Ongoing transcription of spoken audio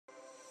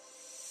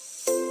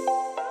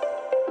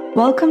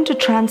Welcome to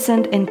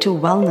Transcend into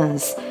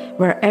Wellness,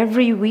 where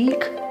every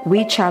week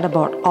we chat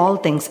about all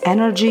things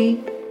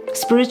energy,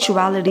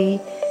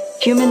 spirituality,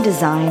 human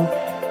design,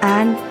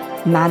 and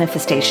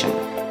manifestation.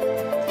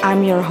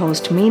 I'm your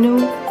host,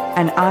 Meenu,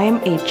 and I am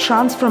a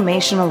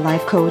transformational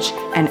life coach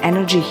and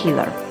energy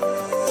healer.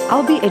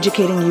 I'll be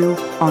educating you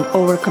on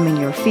overcoming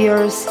your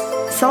fears,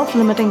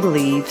 self-limiting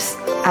beliefs,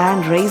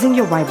 and raising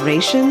your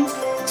vibration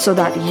so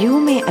that you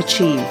may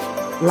achieve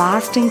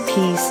lasting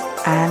peace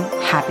and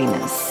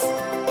happiness.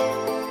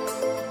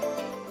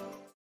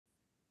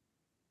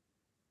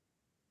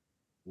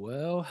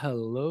 Well,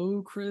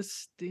 hello,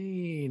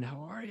 Christine.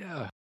 How are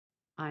you?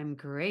 I'm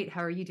great.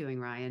 How are you doing,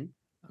 Ryan?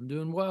 I'm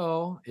doing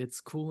well.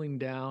 It's cooling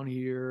down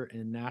here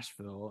in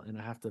Nashville, and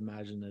I have to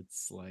imagine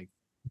it's like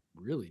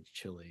really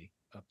chilly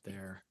up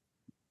there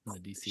in the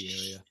DC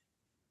area.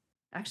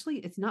 Actually,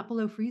 it's not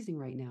below freezing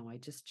right now. I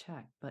just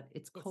checked, but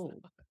it's What's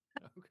cold.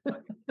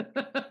 that?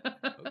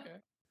 Okay.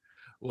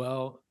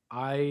 Well,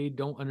 I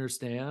don't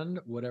understand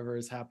whatever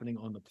is happening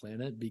on the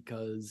planet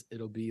because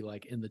it'll be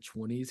like in the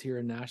 20s here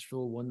in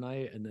Nashville one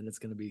night, and then it's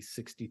going to be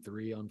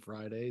 63 on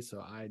Friday.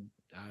 So I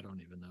don't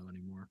even know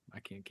anymore.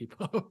 I can't keep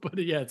up. But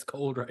yeah, it's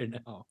cold right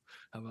now.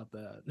 How about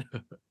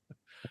that?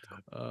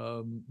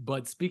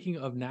 But speaking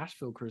of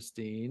Nashville,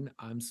 Christine,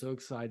 I'm so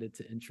excited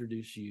to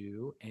introduce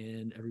you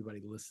and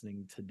everybody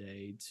listening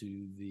today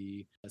to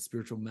the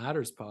Spiritual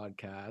Matters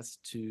podcast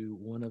to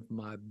one of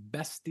my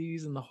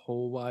besties in the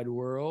whole wide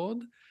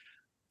world,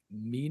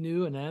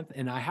 Meenu and Anthony.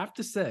 And I have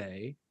to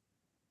say,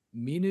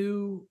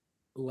 Meenu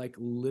like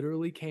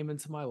literally came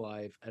into my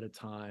life at a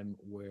time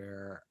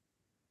where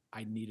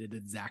I needed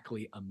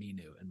exactly a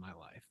Meenu in my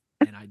life.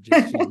 And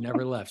she's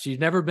never left. She's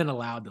never been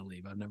allowed to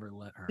leave. I've never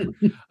let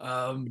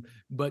her.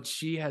 But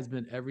she has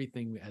been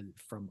everything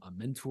from a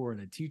mentor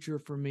and a teacher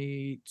for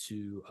me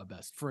to a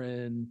best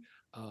friend.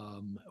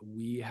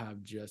 We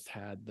have just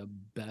had the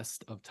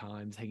best of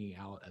times hanging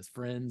out as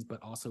friends,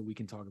 but also we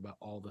can talk about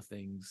all the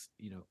things,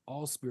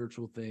 all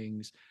spiritual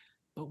things,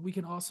 but we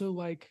can also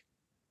like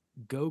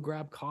go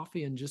grab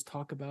coffee and just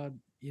talk about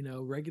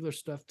regular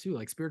stuff too.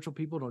 Like spiritual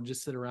people don't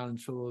just sit around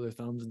and twiddle their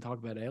thumbs and talk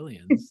about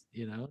aliens.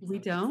 We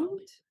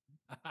don't?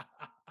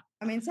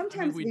 I mean,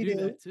 sometimes We we do do.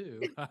 that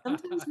too.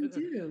 Sometimes we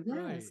do.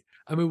 Right. Yes.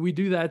 I mean, we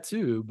do that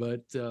too,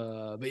 but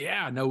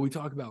yeah, no, we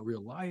talk about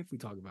real life, we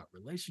talk about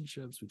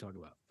relationships, we talk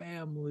about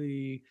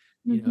family,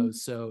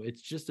 so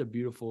it's just a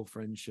beautiful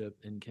friendship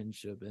and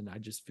kinship. And I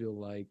just feel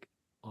like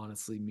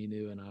honestly,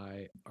 Meenu and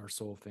I are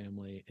soul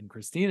family, and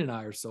Christine and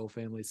I are soul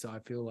family. So I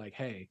feel like,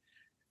 hey,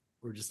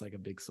 we're just like a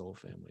big soul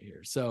family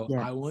here. So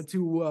Yes. I want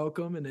to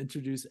welcome and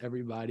introduce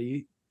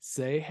everybody.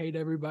 Say hey to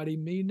everybody,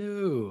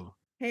 Meenu.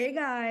 Hey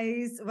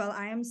guys. Well,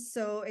 I am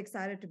so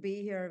excited to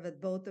be here with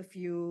both of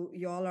you.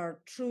 Y'all are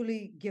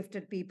truly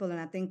gifted people. And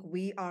I think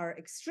we are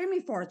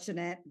extremely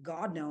fortunate,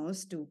 God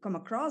knows, to come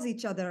across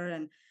each other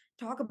and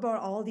talk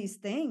about all these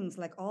things,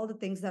 like all the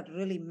things that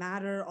really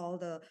matter, all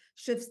the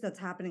shifts that's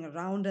happening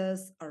around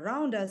us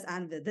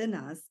and within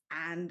us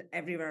and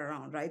everywhere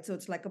around, right? So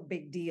it's like a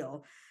big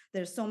deal.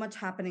 There's so much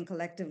happening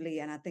collectively.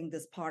 And I think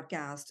this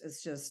podcast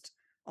is just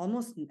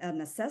almost a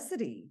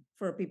necessity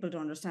for people to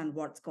understand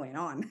what's going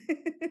on.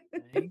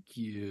 Thank It's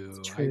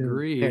you. I true.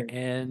 agree.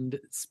 And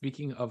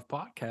speaking of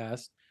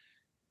podcast,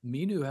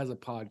 Meenu has a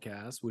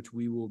podcast which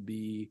we will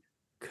be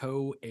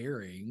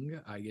co-airing,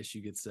 I guess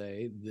you could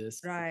say,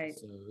 this Right,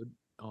 episode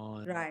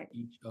on right.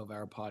 each of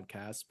our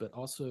podcasts, but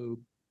also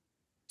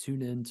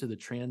tune in to the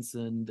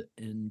Transcend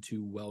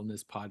into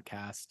Wellness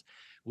podcast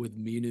with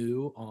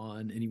Meenu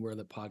on anywhere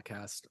that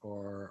podcasts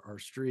are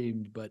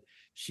streamed. But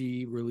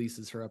she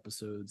releases her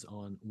episodes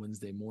on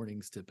Wednesday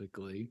mornings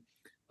typically.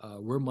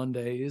 We're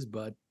Mondays,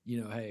 but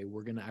hey,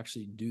 we're gonna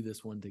actually do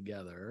this one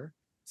together.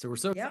 So we're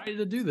so Yep, excited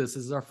to do this.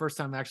 This is our first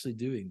time actually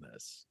doing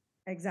this.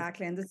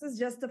 exactly. And this is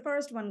just the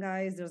first one,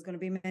 guys. There's going to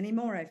be many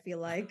more, I feel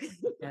like.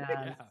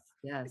 Yeah,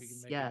 Yes. we can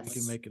Yes. make it. We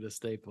can Yes. make it a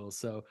staple.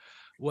 So,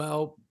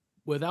 well,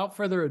 without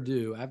further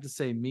ado, I have to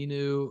say,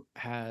 Meenu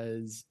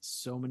has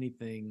so many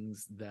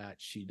things that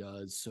she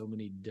does, so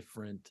many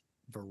different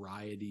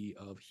variety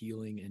of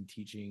healing and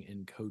teaching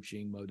and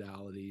coaching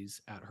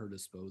modalities at her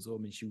disposal.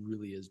 I mean, she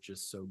really is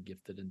just so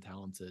gifted and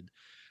talented.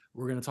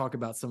 We're going to talk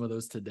about some of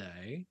those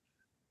today.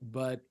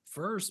 But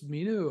first,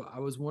 Meenu, I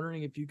was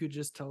wondering if you could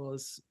just tell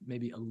us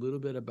maybe a little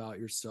bit about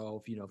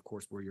yourself, of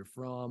course, where you're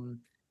from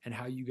and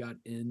how you got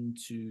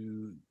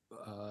into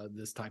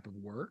this type of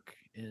work,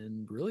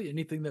 and really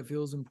anything that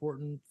feels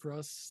important for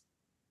us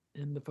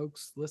and the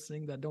folks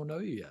listening that don't know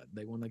you yet.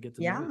 They want to get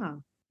to know you. Yeah.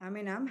 I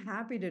mean, I'm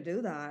happy to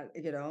do that,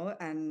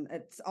 and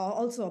it's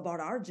also about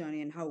our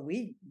journey and how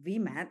we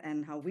met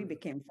and how we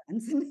became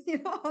friends and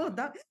all of Right.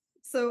 that.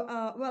 So,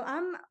 well,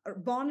 I'm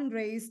born and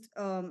raised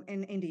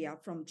in India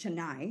from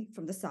Chennai,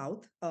 from the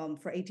south,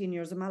 for 18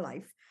 years of my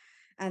life.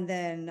 And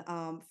then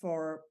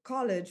for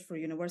college, for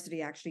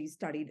university, I actually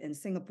studied in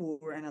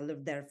Singapore and I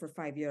lived there for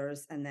 5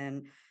 years. And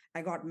then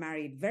I got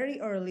married very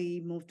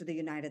early, moved to the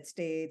United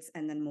States,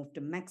 and then moved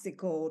to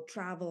Mexico,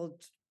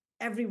 traveled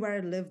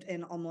everywhere, lived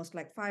in almost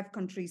like 5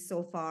 countries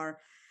so far.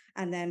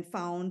 and then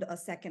found a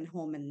second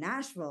home in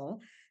Nashville.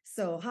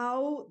 So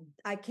how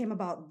I came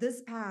about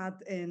this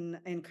path in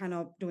kind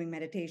of doing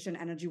meditation,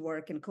 energy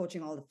work, and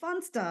coaching, all the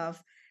fun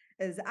stuff,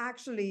 is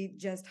actually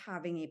just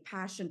having a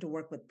passion to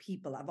work with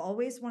people. I've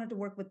always wanted to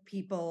work with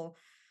people.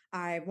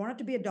 I wanted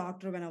to be a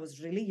doctor when I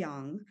was really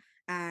young,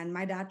 and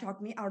my dad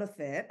talked me out of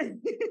it.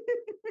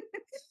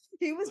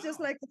 He was just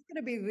Wow. like, it's going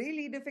to be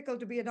really difficult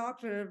to be a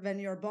doctor when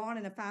you're born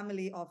in a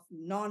family of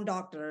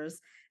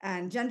non-doctors.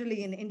 And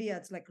generally in India,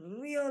 it's like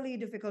really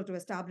difficult to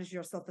establish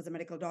yourself as a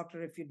medical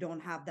doctor if you don't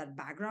have that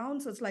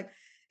background. So it's like,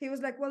 he was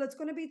like, well, it's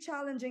going to be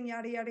challenging,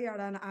 yada, yada,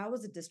 yada. And I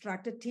was a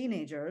distracted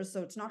teenager.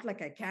 So it's not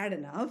like I cared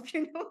enough,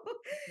 you know?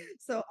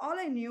 So all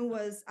I knew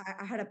was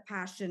I had a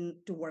passion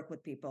to work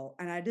with people.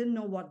 And I didn't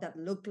know what that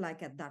looked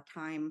like at that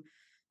time.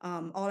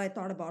 All I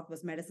thought about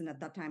was medicine at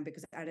that time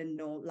because I didn't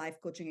know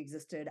life coaching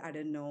existed. I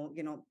didn't know,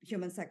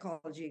 human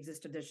psychology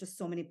existed. There's just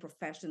so many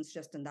professions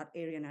just in that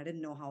area, and I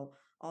didn't know how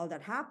all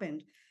that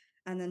happened.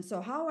 And then,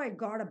 so how I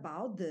got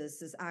about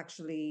this is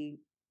actually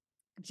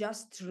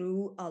just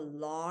through a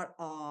lot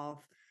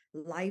of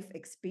life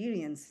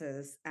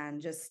experiences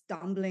and just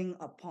stumbling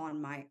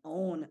upon my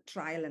own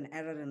trial and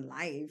error in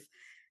life,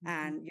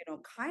 and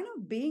kind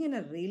of being in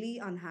a really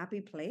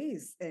unhappy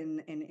place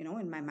in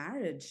my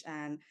marriage.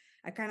 And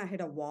I kind of hit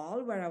a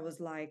wall where I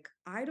was like,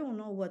 I don't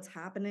know what's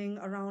happening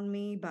around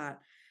me, but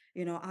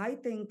I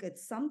think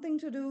it's something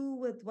to do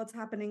with what's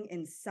happening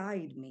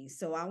inside me,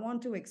 so I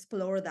want to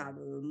explore that a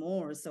little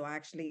more. So I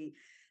actually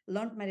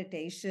learned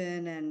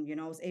meditation, and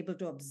was able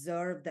to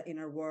observe the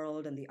inner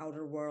world and the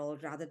outer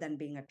world rather than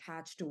being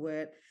attached to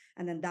it.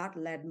 And then that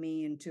led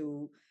me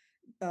into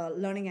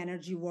learning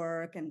energy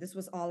work. And this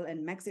was all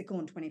in Mexico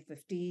in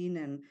 2015.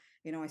 And,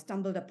 I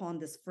stumbled upon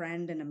this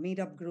friend in a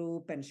meetup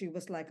group, and she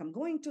was like, I'm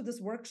going to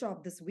this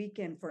workshop this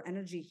weekend for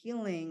energy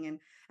healing. And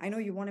I know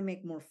you want to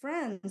make more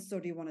friends. So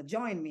do you want to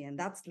join me? And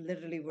that's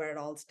literally where it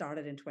all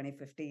started in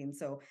 2015.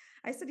 So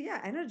I said, yeah,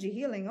 energy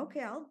healing.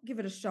 Okay, I'll give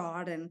it a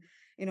shot. And,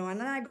 and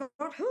then I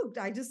got hooked.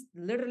 I just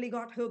literally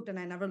got hooked, and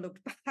I never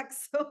looked back.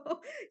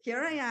 So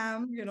here I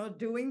am,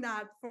 doing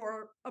that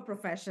for a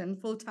profession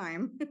full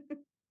time.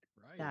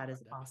 Right. That is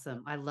That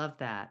awesome. I love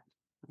that.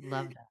 I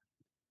love that.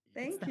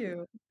 It's Thank that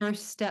you.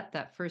 first step,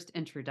 that first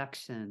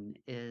introduction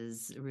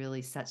is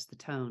really sets the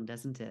tone,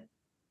 doesn't it?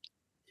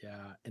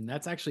 Yeah, and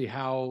that's actually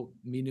how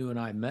Minu and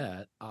I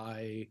met.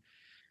 I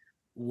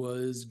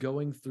was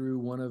going through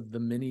one of the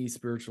many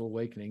spiritual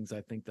awakenings I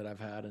think that I've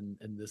had in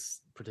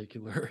this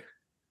particular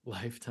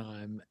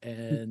lifetime,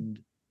 and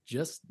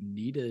just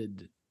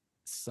needed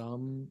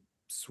some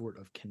sort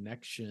of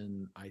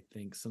connection, I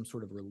think, some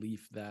sort of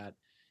relief that,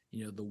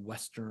 the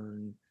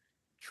Western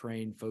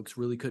trained folks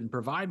really couldn't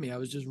provide me. I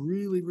was just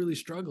really, really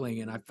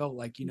struggling. And I felt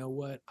like, you know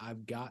what,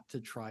 I've got to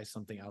try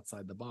something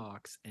outside the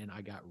box. And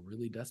I got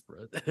really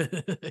desperate,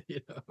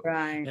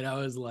 Right. and I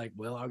was like,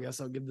 well, I guess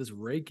I'll give this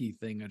Reiki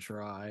thing a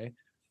try.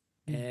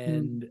 Mhm.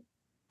 And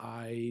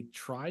I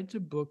tried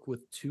to book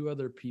with two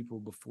other people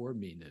before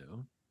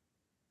Minu,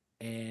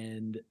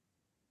 and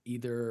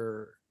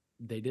either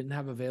they didn't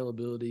have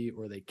availability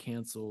or they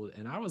canceled.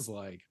 And I was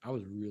like, I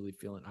was really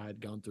feeling, I had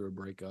gone through a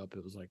breakup.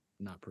 It was like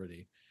not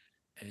pretty.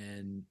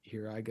 And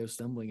here I go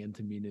stumbling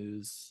into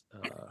Minu's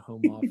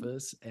home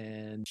office,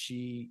 and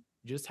she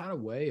just had a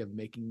way of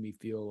making me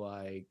feel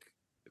like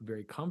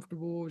very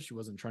comfortable. She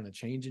wasn't trying to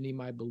change any of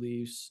my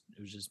beliefs.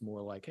 It was just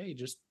more like, hey,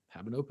 just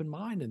have an open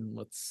mind and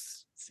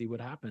let's see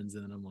what happens.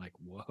 And I'm like,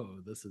 whoa,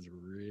 this is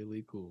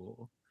really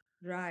cool.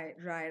 Right,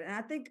 right. And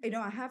I think,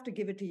 I have to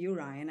give it to you,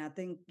 Ryan. I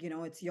think,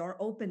 it's your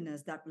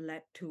openness that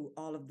led to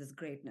all of this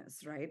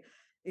greatness, right?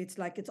 It's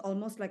like, it's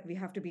almost like we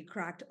have to be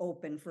cracked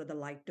open for the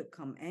light to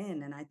come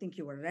in. And I think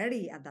you were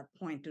ready at that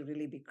point to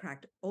really be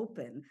cracked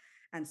open.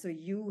 And so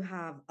you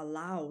have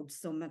allowed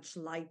so much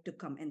light to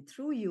come in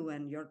through you,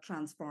 and you're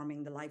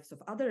transforming the lives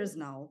of others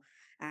now.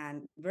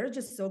 And we're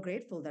just so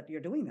grateful that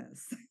you're doing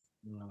this.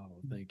 Oh,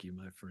 thank you,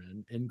 my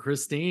friend. And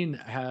Christine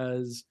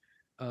has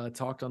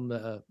talked on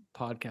the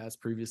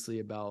podcast previously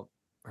about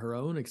her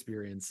own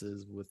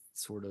experiences with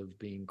sort of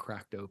being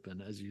cracked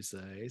open, as you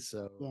say.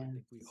 So I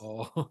think we Yes.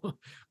 all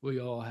we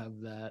all have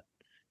that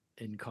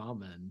in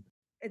common.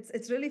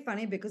 It's really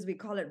funny because we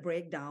call it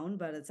breakdown,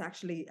 but it's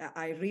actually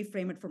I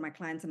reframe it for my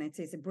clients, and I'd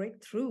say it's a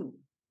breakthrough.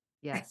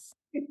 Yes,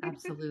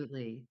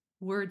 absolutely.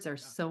 Words are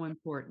Yeah. so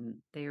important.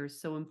 They are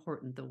so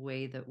important, the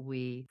way that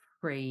we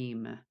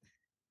frame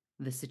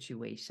the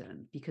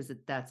situation, because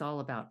that's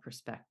all about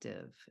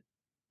perspective.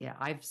 Yeah,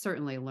 I've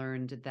certainly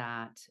learned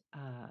that,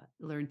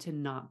 learned to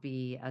not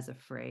be as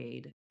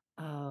afraid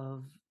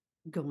of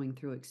going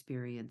through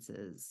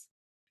experiences,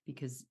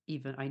 because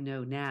even I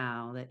know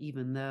now that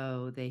even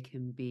though they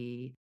can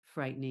be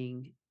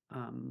frightening,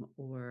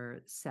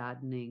 or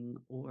saddening,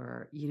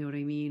 or you know what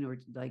I mean, or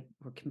like,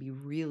 or can be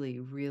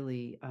really,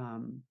 really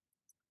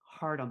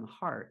hard on the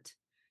heart.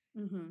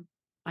 Hmm.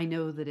 I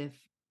know that if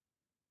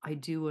I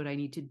do what I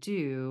need to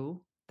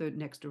do, the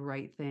next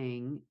right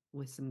thing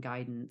with some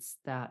guidance,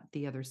 that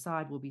the other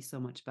side will be so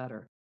much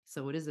better.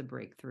 So it is a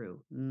breakthrough,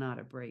 not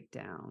a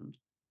breakdown.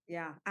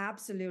 Yeah,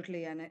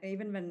 absolutely. And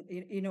even when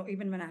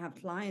even when I have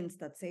clients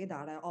that say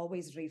that, I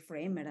always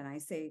reframe it and I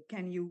say,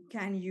 can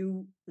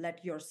you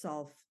let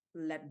yourself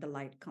let the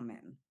light come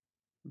in?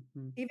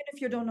 Mhm. Even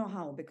if you don't know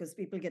how, because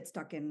people get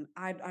stuck in,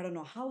 I don't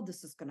know how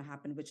this is going to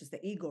happen, which is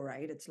the ego,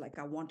 right? It's like,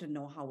 I want to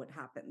know how it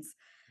happens.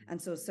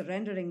 And so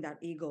surrendering that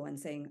ego and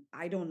saying,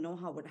 I don't know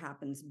how it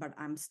happens, but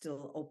I'm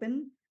still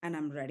open and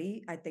I'm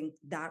ready. I think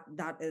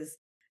that is,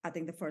 I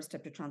think, the first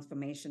step to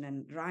transformation.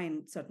 And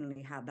Ryan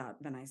certainly had that.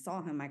 When I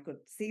saw him, I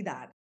could see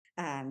that.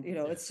 And,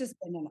 Yeah. it's just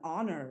been an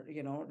honor,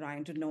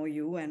 Ryan, to know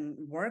you and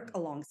work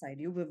alongside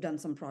you. We've done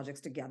some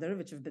projects together,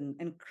 which have been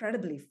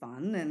incredibly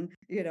fun. And,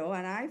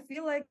 and I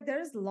feel like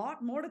there's a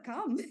lot more to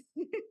come.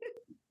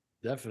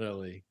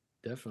 Definitely.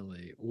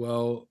 Definitely.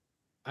 Well,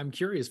 I'm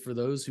curious for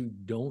those who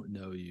don't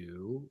know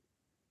you,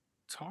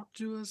 tell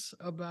us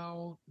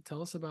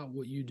about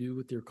what you do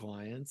with your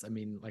clients. I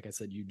mean, like I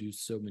said, you do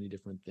so many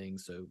different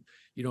things, so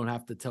you don't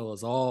have to tell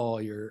us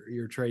all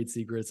your trade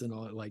secrets and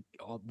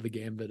all the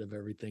gambit of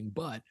everything.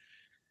 But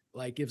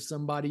like if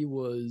somebody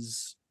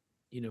was,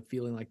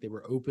 feeling like they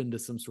were open to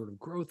some sort of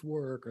growth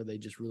work, or they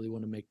just really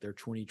want to make their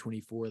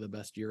 2024 the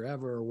best year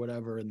ever or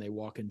whatever, and they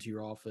walk into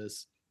your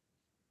office,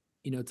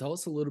 tell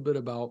us a little bit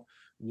about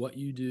what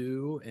you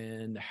do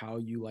and how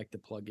you like to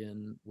plug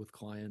in with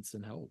clients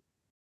and help.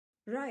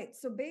 Right.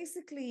 So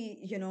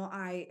basically,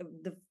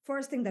 the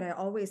first thing that I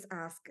always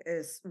ask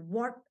is,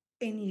 what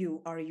in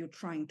you are you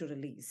trying to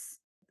release?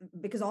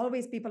 Because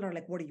always people are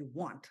like, what do you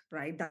want?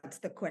 Right. That's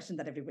the question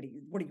that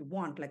what do you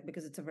want? Like,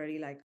 because it's a very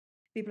like,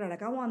 people are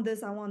like, I want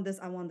this, I want this,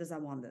 I want this, I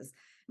want this.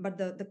 But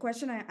the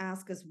question I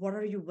ask is, what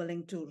are you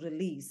willing to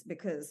release?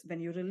 Because when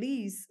you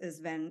release is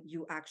when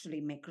you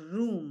actually make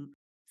room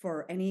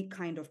for any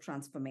kind of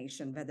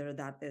transformation, whether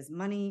that is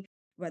money,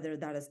 whether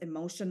that is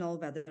emotional,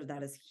 whether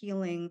that is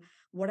healing,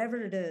 whatever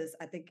it is.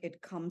 I think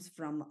it comes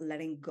from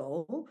letting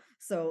go.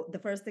 So the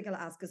first thing I'll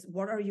ask is,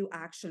 what are you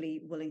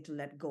actually willing to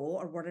let go,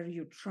 or what are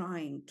you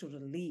trying to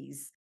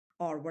release?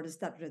 Or what is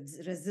that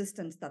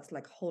resistance that's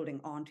like holding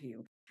on to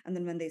you? And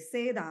then when they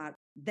say that,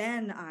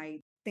 then I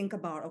think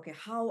about, okay,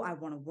 how I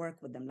want to work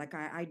with them. Like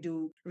I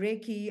do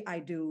Reiki, I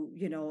do,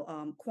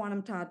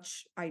 quantum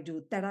touch, I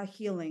do theta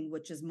healing,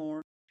 which is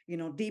more,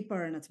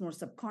 deeper and it's more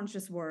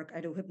subconscious work. I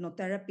do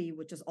hypnotherapy,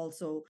 which is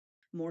also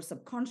more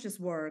subconscious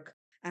work.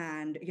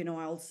 And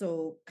I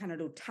also kind of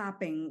do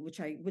tapping, which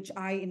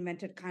I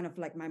invented, kind of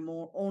like my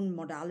more own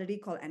modality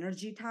called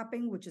energy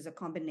tapping, which is a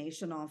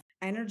combination of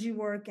energy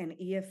work and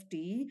EFT.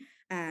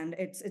 And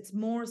it's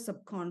more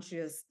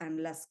subconscious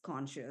and less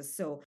conscious.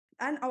 So,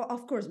 and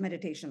of course,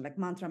 meditation, like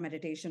mantra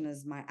meditation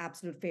is my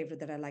absolute favorite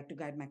that I like to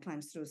guide my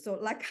clients through. So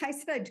like I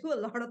said, I do a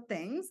lot of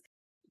things.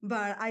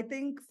 But I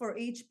think for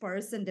each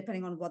person,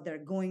 depending on what they're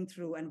going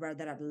through and where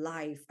they're at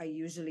life, I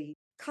usually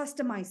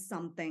customize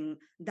something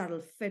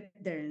that'll fit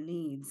their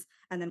needs,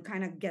 and then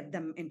kind of get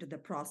them into the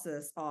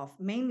process of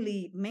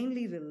mainly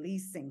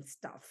releasing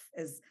stuff.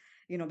 Is,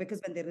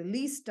 because when they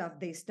release stuff,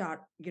 they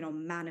start,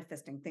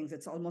 manifesting things.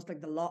 It's almost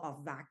like the law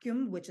of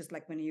vacuum, which is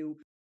like when you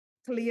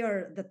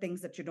clear the things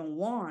that you don't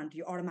want,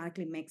 you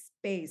automatically make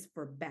space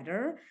for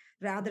better,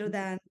 rather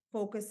than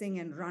focusing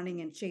and running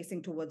and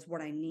chasing towards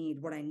what I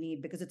need,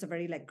 because it's a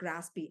very like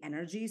graspy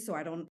energy. So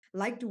I don't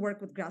like to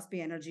work with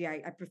graspy energy. I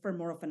prefer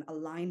more of an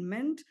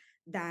alignment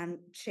than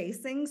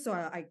chasing. So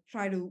I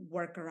try to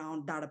work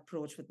around that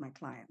approach with my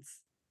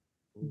clients.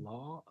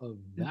 Law of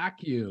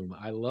vacuum.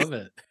 I love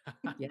it.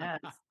 Yes.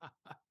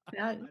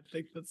 That I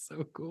think that's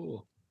so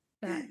cool.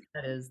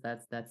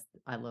 that's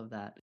I love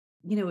that.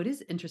 It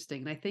is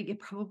interesting, and I think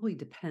it probably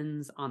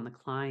depends on the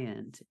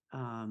client.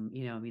 I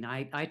mean,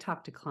 I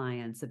talk to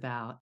clients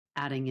about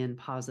adding in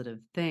positive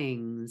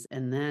things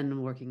and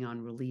then working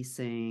on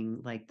releasing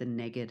like the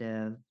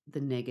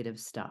negative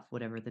stuff,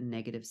 whatever the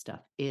negative stuff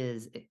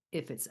is.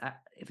 If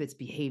it's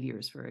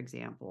behaviors, for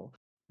example,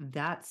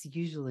 that's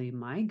usually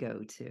my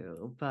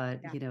go-to.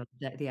 But Yeah.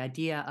 the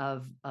idea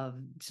of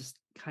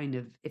just kind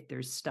of, if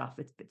there's stuff,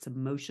 it's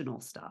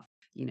emotional stuff,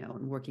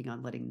 and working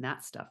on letting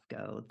that stuff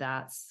go.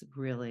 That's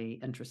really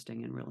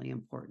interesting and really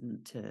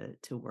important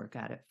to work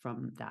at it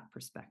from that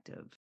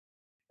perspective.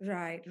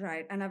 Right,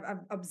 right. And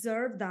I've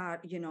observed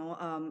that,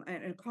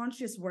 and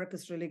conscious work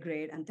is really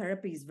great, and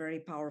therapy is very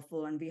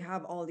powerful. And we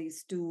have all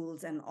these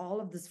tools and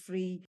all of this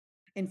free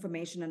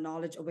information and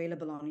knowledge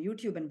available on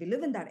YouTube. And we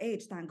live in that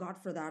age. Thank God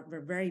for that.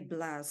 We're very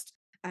blessed.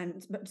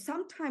 And but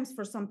sometimes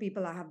for some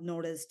people, I have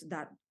noticed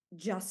that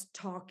just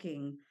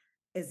talking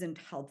isn't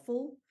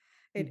helpful.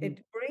 It Mhm.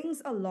 it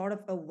brings a lot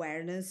of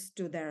awareness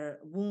to their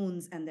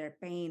wounds and their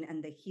pain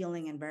and the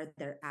healing and where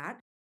they're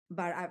at.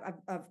 But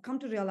I've come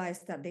to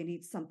realize that they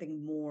need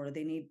something more.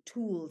 They need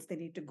tools. They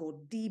need to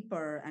go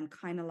deeper and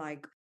kind of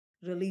like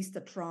release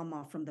the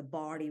trauma from the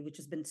body, which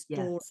has been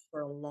stored Yes.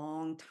 for a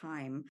long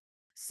time.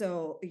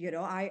 So,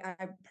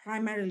 I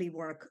primarily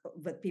work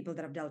with people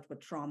that have dealt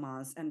with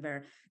traumas and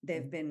where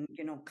they've Mhm.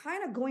 been,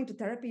 kind of going to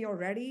therapy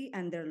already,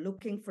 and they're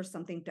looking for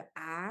something to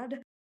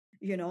add.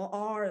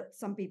 or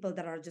some people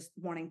that are just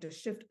wanting to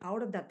shift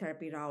out of that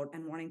therapy route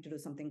and wanting to do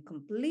something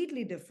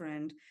completely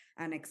different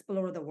and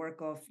explore the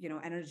work of,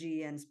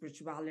 energy and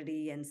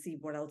spirituality and see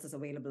what else is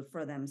available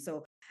for them.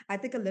 So I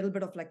think a little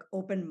bit of like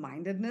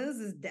open-mindedness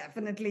is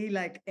definitely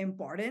like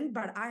important,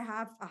 but I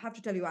have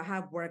to tell you, I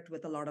have worked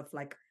with a lot of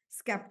like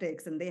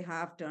skeptics and they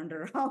have turned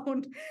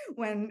around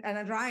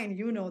and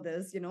Ryan,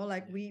 this,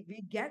 like Yeah.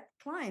 we get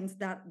clients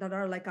that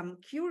are like, I'm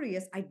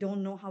curious, I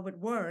don't know how it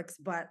works,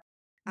 but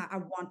I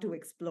want to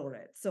explore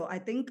it. So I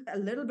think a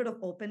little bit of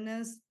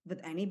openness with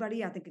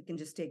anybody, I think it can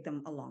just take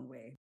them a long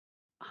way.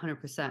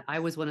 100%. I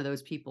was one of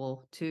those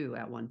people too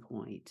at one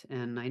point,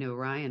 and I know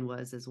Ryan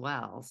was as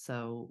well.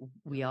 So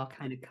we all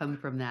kind of come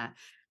from that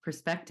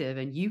perspective,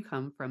 and you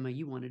come from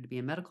you wanted to be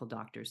a medical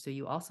doctor, so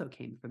you also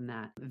came from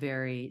that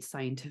very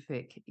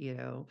scientific,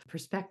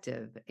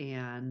 perspective,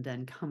 and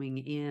then coming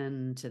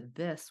into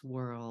this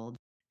world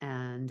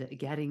and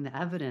getting the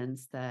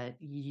evidence that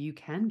you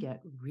can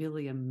get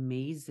really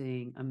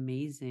amazing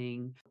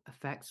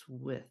effects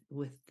with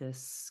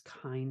this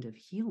kind of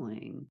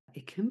healing.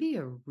 It can be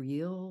a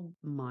real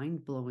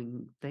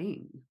mind-blowing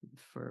thing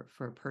for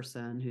a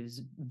person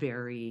who's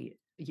very,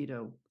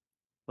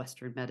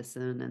 Western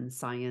medicine and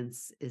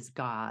science is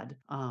God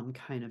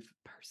kind of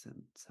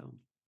person. So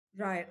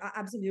Right.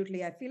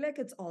 Absolutely. I feel like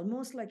it's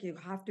almost like you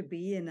have to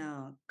be in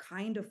a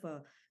kind of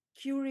a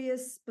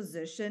curious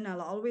position.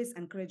 I'll always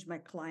encourage my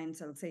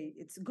clients, I'll say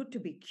it's good to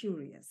be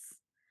curious.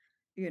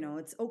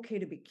 It's okay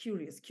to be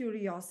curious.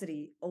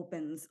 Curiosity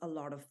opens a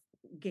lot of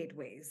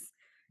gateways,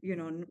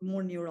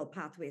 more neural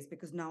pathways,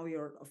 because now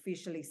you're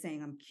officially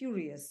saying, I'm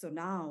curious. So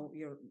now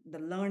the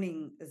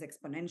learning is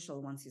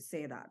exponential once you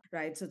say that,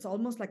 right? So it's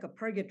almost like a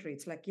purgatory.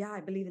 It's like, yeah, I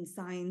believe in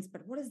science,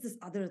 but what is this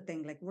other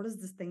thing? Like, what is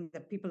this thing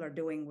that people are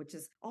doing, which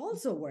is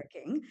also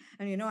working?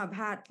 And, I've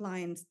had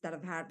clients that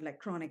have had like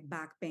chronic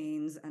back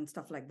pains and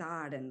stuff like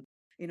that. And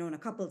in a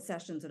couple of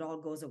sessions, it all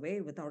goes away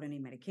without any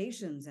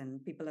medications,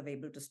 and people are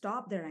able to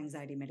stop their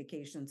anxiety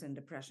medications and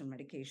depression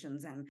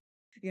medications. And,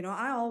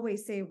 I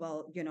always say,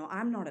 well,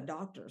 I'm not a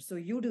doctor. So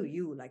you do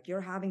you, like you're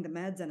having the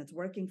meds and it's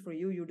working for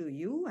you, you do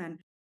you. And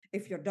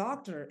if your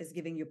doctor is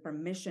giving you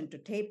permission to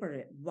taper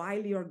it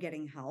while you're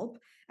getting help,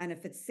 and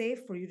if it's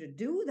safe for you to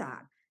do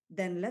that,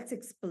 then let's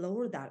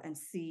explore that and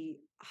see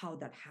how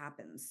that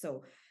happens.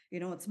 So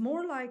it's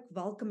more like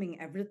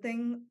welcoming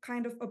everything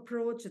kind of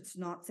approach. It's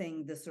not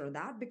saying this or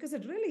that, because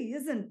it really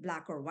isn't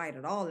black or white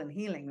at all in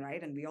healing,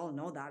 right? And we all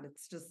know that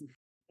it's just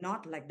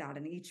not like that.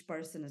 And each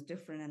person is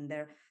different, and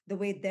the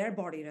way their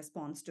body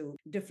responds to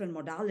different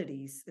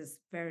modalities is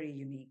very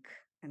unique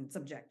and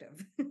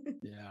subjective.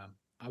 Yeah.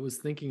 I was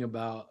thinking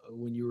about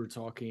when you were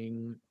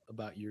talking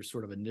about your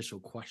sort of initial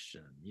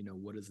question,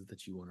 what is it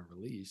that you want to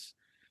release?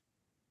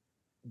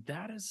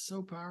 That is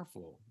so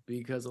powerful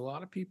because a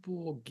lot of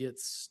people get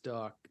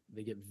stuck.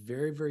 They get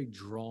very, very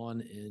drawn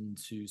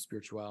into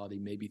spirituality,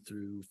 maybe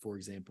through, for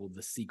example,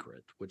 The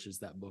Secret, which is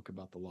that book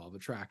about the law of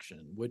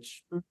attraction,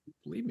 which,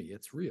 believe me,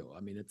 it's real. I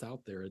mean, it's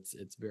out there.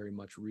 It's very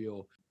much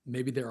real.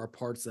 Maybe there are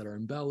parts that are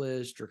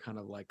embellished or kind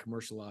of like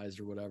commercialized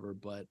or whatever,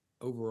 but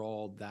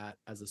overall, that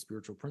as a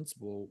spiritual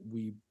principle,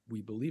 we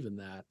believe in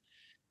that.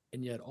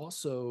 And yet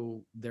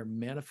also they're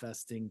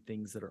manifesting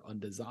things that are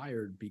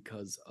undesired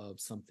because of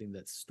something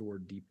that's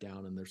stored deep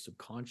down in their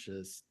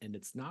subconscious, and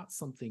it's not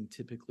something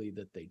typically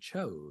that they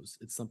chose,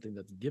 it's something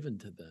that's given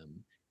to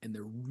them, and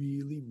they're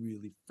really,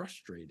 really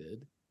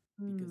frustrated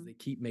because they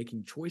keep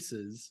making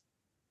choices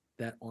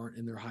that aren't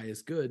in their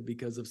highest good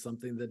because of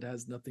something that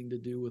has nothing to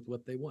do with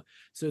what they want.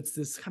 So it's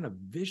this kind of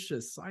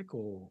vicious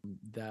cycle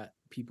that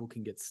people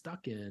can get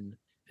stuck in.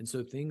 And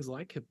so things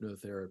like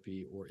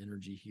hypnotherapy or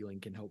energy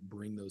healing can help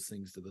bring those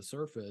things to the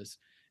surface.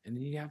 And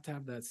then you have to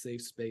have that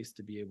safe space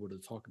to be able to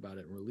talk about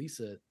it and release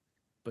it.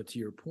 But to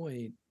your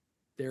point,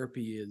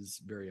 therapy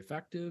is very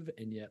effective.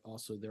 And yet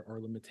also there are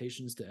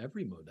limitations to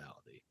every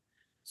modality.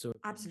 So if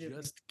you Absolutely.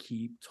 just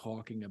keep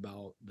talking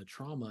about the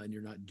trauma and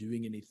you're not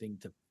doing anything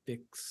to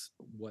fix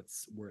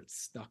where it's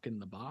stuck in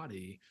the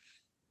body,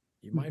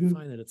 you might Mhm.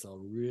 find that it's a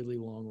really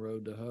long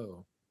road to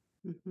hoe.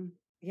 Mhm.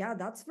 Yeah,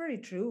 that's very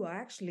true. I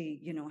actually,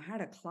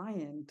 had a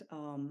client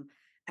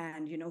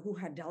and who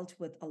had dealt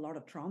with a lot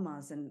of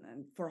traumas,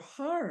 and for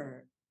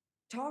her,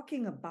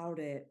 talking about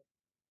it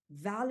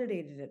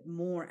validated it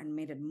more and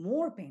made it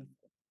more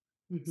painful.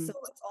 So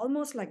Mhm. it's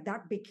almost like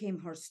that became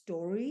her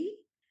story,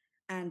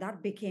 and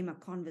that became a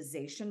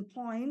conversation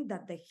point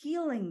that the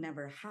healing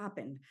never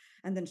happened.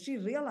 And then she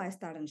realized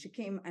that, and she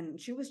came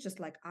and she was just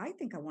like, I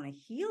think I want to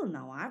heal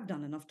now. I've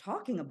done enough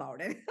talking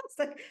about it. It's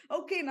like,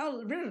 okay, now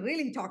we're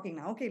really talking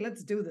now. Okay,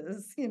 let's do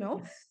this,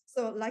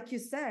 So, like you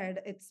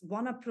said, it's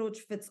one approach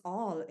fits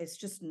all. It's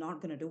just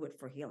not going to do it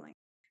for healing,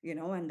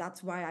 and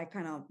that's why I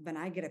kind of, when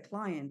I get a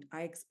client,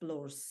 I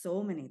explore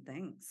so many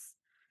things.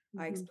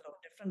 I Mhm. explore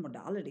different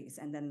modalities.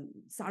 And then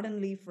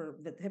suddenly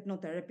with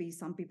hypnotherapy,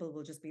 some people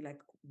will just be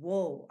like,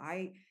 whoa,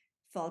 I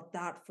felt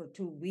that for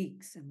 2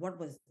 weeks. And what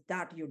was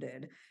that you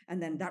did?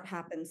 And then that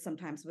happens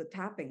sometimes with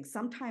tapping.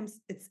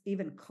 Sometimes it's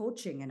even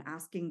coaching and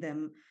asking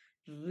them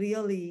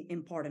really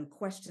important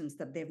questions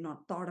that they've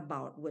not thought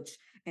about, which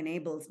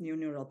enables new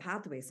neural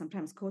pathways.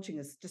 Sometimes coaching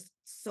is just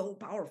so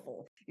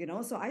powerful,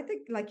 So I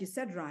think, like you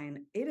said,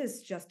 Ryan, it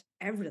is just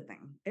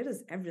everything. It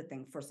is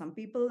everything for some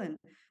people. And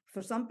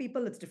for some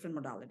people, it's different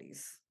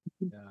modalities.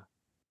 Yeah.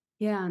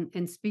 Yeah,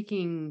 and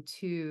speaking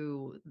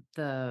to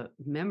the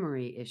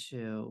memory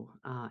issue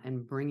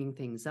and bringing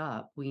things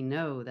up, we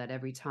know that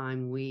every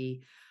time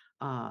we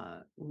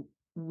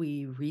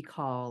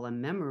recall a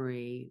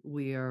memory,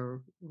 we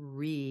are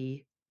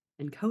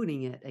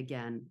re-encoding it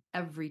again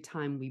every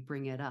time we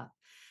bring it up,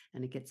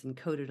 and it gets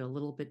encoded a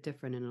little bit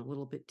different and a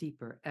little bit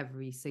deeper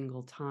every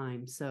single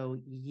time. So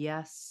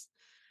yes,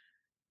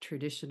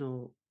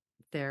 traditional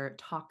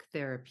talk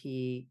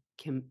therapy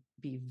can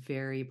be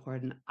very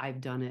important. I've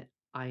done it.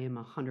 I am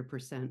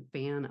 100%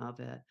 fan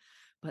of it.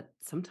 But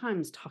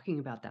sometimes talking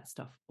about that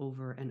stuff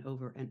over and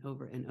over and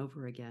over and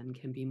over again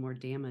can be more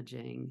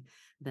damaging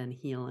than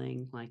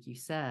healing, like you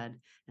said.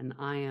 And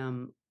I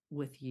am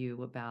with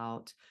you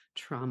about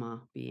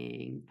trauma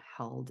being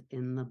held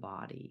in the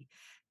body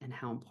and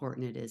how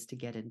important it is to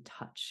get in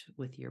touch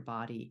with your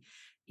body.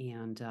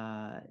 And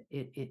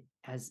it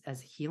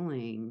as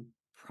healing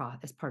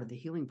as part of the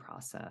healing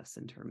process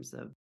in terms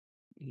of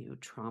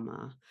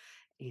trauma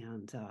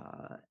and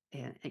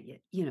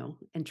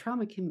and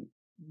trauma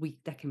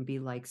that can be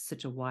like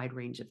such a wide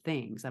range of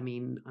things. I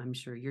mean, I'm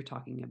sure you're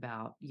talking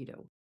about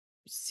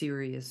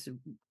serious,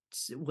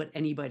 what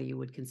anybody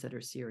would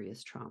consider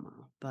serious trauma,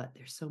 but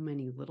there's so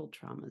many little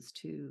traumas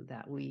too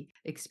that we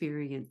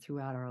experience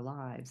throughout our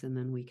lives, and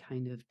then we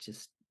kind of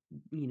just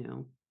you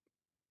know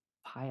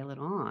pile it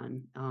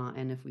on.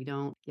 And if we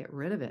don't get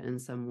rid of it in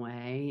some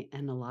way,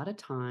 and a lot of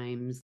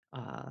times,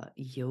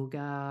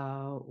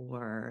 yoga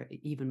or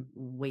even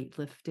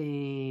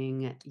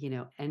weightlifting,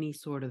 any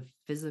sort of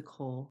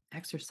physical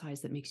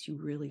exercise that makes you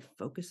really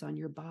focus on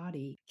your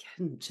body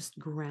can just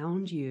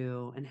ground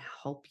you and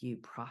help you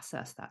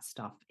process that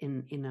stuff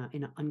in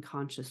an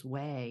unconscious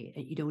way,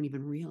 and you don't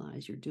even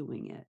realize you're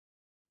doing it.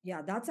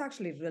 Yeah, that's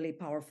actually really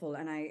powerful.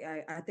 And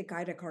I think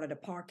I recorded a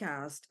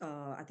podcast,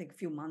 I think a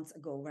few months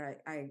ago, where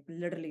I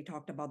literally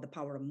talked about the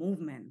power of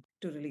movement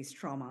to release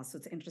trauma. So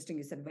it's interesting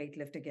you said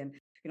weightlifting and,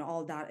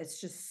 all that. It's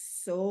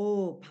just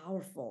so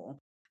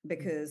powerful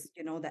because,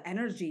 the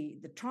energy,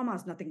 the trauma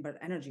is nothing but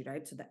energy,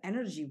 right? So the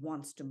energy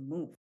wants to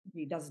move.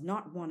 He does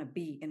not want to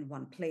be in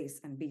one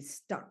place and be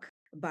stuck.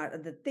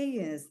 But the thing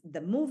is,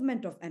 the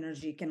movement of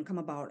energy can come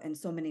about in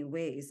so many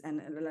ways.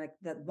 And like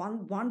that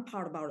one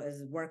part about it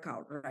is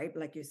workout, right?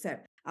 Like you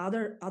said,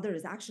 other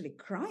is actually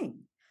crying.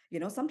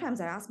 Sometimes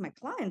I ask my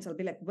clients, I'll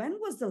be like, when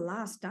was the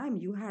last time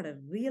you had a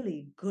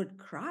really good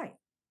cry?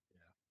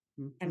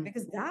 And Mhm.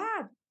 because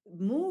that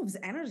moves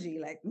energy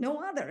like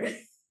no other.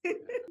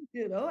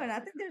 And I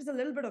think there's a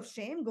little bit of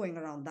shame going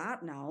around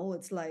that now.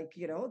 It's like,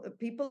 the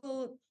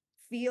people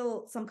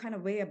feel some kind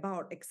of way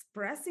about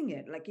expressing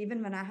it. Like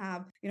even when I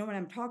have, when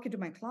I'm talking to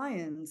my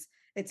clients,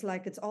 it's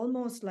like it's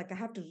almost like I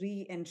have to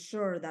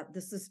re-ensure that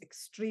this is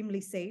extremely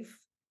safe.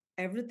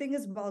 Everything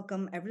is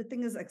welcome,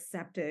 everything is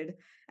accepted.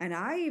 And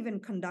I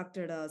even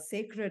conducted a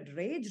sacred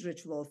rage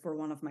ritual for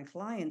one of my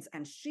clients,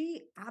 and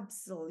she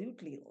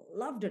absolutely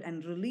loved it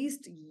and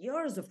released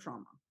years of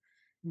trauma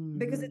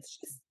because Mhm. it's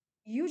just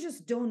you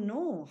just don't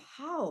know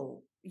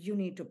how you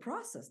need to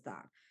process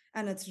that,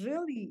 and it's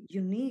really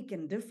unique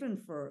and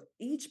different for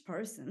each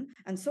person.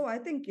 And so I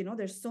think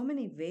there's so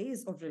many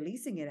ways of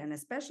releasing it, and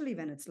especially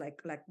when it's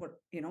like what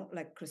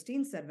like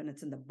Christine said, when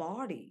it's in the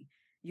body,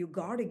 you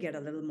got to get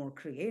a little more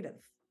creative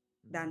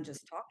than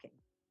just talking.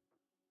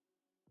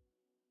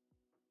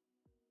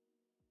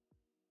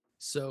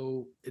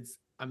 So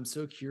I'm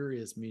so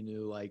curious,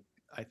 Minu, like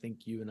I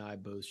think you and I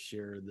both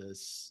share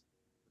this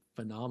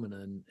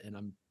phenomenon, and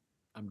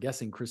I'm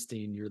guessing,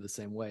 Christine, you're the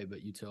same way,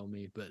 but you tell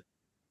me. But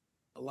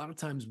a lot of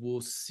times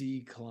we'll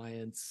see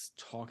clients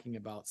talking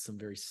about some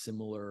very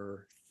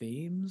similar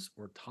themes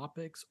or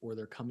topics, or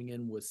they're coming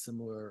in with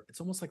similar, it's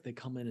almost like they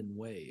come in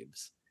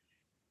waves,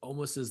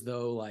 almost as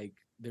though like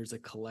there's a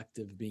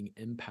collective being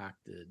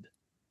impacted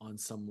on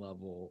some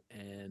level.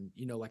 And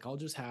like I'll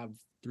just have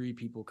three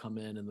people come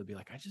in and they'll be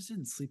like, I just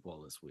didn't sleep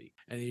well this week.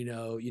 And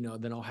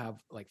then I'll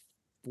have like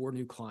four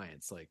new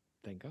clients, like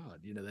thank God,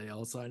 they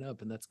all sign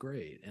up, and that's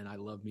great. And I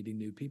love meeting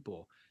new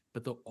people,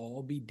 but they'll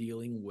all be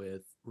dealing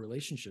with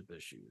relationship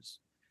issues.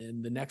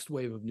 And the next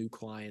wave of new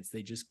clients,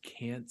 they just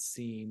can't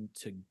seem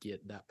to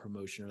get that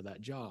promotion or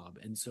that job.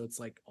 And so it's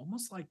like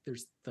almost like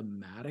there's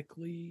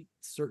thematically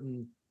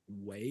certain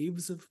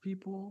waves of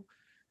people.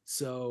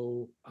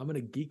 So I'm going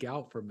to geek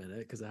out for a minute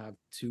because I have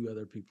two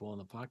other people on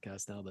the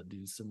podcast now that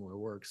do similar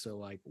work. So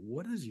like,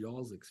 what is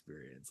y'all's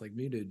experience? Like,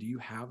 Mina, do you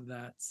have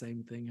that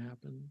same thing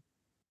happen?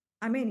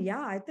 I mean,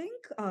 yeah, I think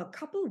a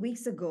couple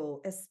weeks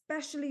ago,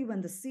 especially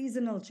when the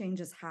seasonal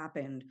changes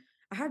happened,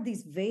 I had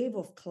these wave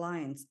of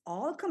clients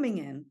all coming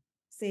in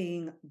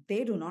saying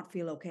they do not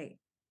feel okay.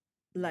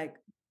 Like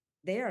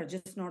they are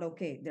just not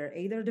okay. They're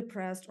either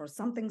depressed or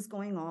something's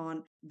going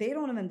on.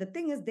 The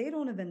thing is, they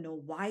don't even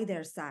know why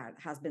they're sad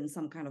has been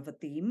some kind of a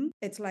theme.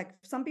 It's like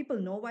some people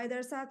know why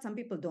they're sad, some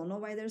people don't know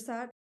why they're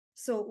sad.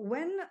 So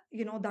when,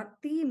 that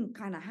theme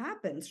kind of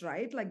happens,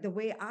 right? Like the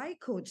way I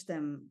coach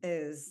them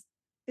is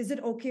it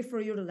okay for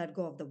you to let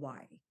go of the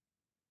why?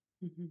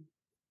 Mhm.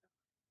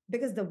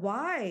 Because the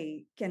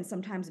why can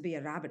sometimes be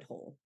a rabbit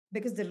hole.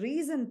 Because the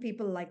reason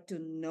people like to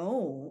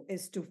know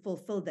is to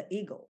fulfill the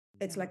ego.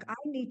 It's like, I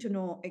need to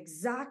know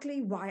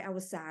exactly why I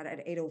was sad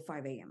at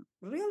 8:05 a.m.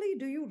 Really?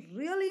 Do you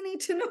really need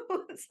to know?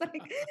 It's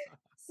like,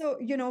 so,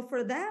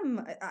 for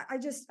them,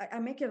 I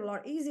make it a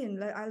lot easier.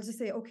 And I'll just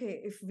say,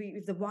 okay, if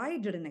the why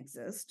didn't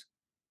exist,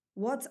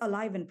 what's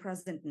alive and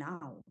present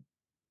now?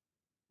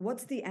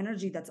 What's the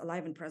energy that's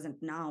alive and present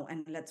now,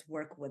 and let's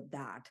work with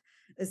that,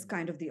 is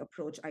kind of the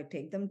approach I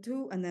take them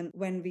to. And then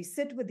when we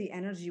sit with the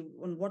energy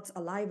on what's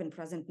alive and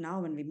present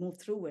now, and we move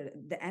through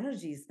it, the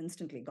energy is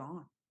instantly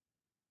gone.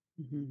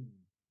 Mhm.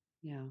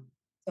 Yeah.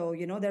 So,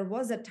 there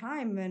was a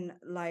time when,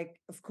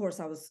 like, of course,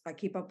 I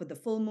keep up with the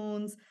full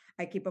moons,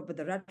 I keep up with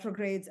the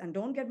retrogrades. And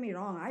don't get me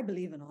wrong, I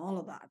believe in all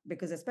of that,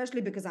 because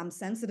especially because I'm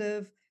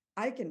sensitive,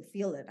 I can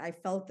feel it. I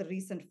felt the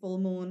recent full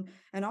moon.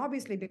 And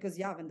obviously, because,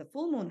 yeah, when the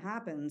full moon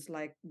happens,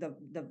 like the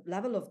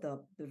level of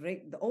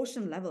the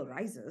ocean level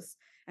rises,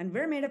 and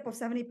we're made up of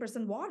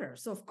 70% water.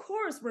 So, of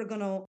course, we're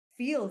going to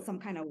feel some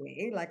kind of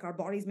way, like our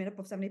body's made up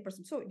of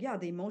 70%. So, yeah,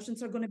 the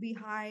emotions are going to be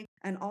high,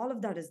 and all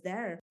of that is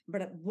there.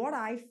 But what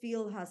I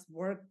feel has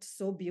worked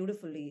so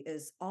beautifully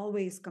is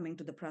always coming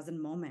to the present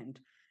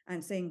moment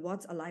and saying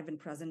what's alive and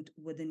present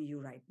within you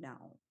right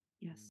now.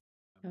 Yes.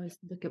 Always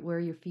look at where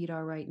your feet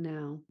are right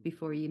now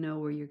before you know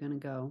where you're going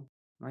to go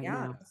right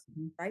Yeah, now.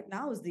 Mhm. right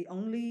now is the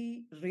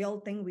only real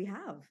thing we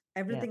have.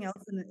 Everything Yes.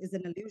 else is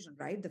an illusion,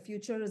 right? The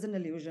future is an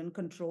illusion.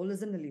 Control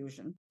is an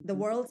illusion. The Mhm.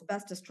 world's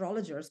best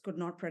astrologers could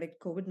not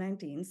predict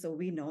COVID-19, so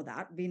we know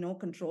that. We know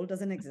control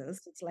doesn't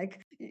exist. It's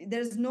like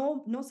there's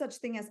no such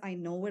thing as I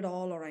know it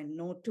all or I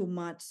know too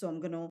much, so I'm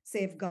going to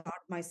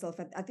safeguard myself.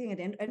 I think at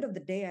the end of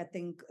the day, I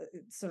think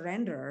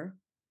surrender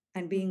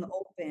and being Mhm.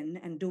 open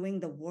and doing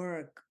the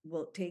work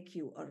will take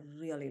you a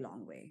really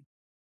long way.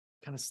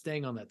 Kind of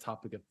staying on that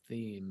topic of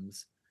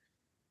themes,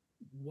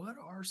 what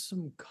are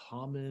some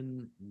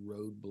common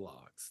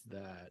roadblocks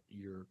that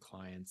your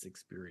clients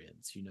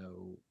experience?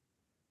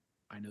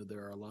 I know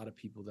there are a lot of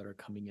people that are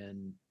coming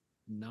in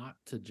not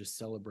to just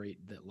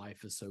celebrate that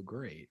life is so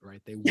great,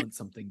 right? They want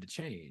something to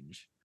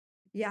change.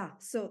 Yeah.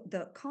 So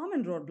the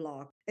common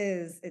roadblock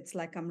is it's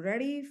like I'm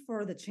ready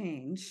for the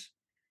change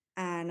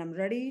and I'm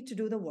ready to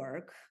do the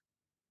work,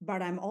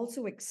 but I'm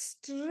also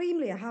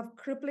I have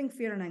crippling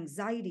fear and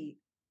anxiety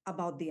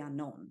about the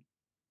unknown.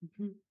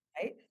 Mhm.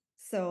 Right.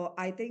 So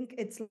I think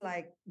it's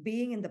like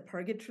being in the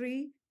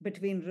purgatory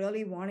between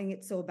really wanting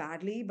it so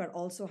badly, but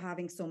also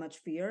having so much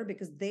fear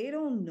because they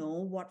don't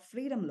know what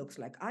freedom looks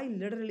like. I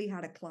literally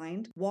had a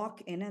client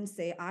walk in and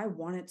say, I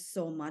want it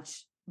so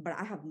much, but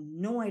I have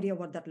no idea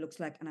what that looks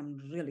like. And I'm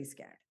really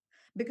scared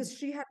because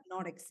she had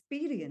not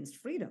experienced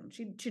freedom.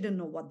 She didn't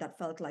know what that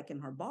felt like in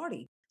her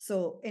body.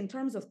 So in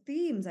terms of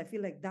themes, I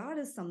feel like that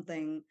is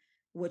something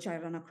which I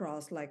come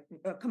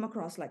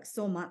across like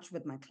so much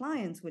with my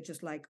clients, which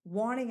is like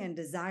wanting and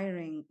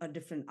desiring a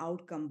different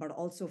outcome, but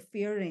also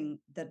fearing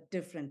the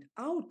different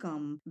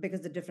outcome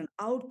because the different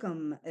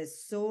outcome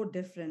is so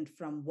different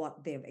from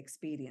what they've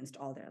experienced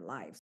all their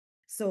lives.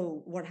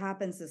 So what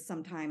happens is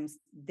sometimes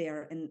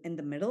they're in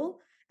the middle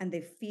and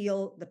they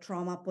feel the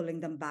trauma pulling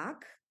them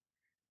back,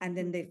 and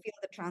then they feel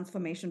the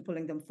transformation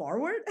pulling them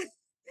forward.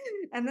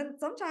 And then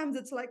sometimes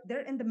it's like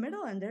they're in the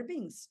middle and they're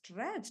being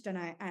stretched, and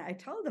I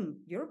tell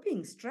them, you're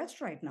being stretched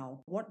right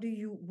now. What do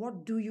you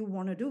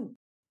want to do?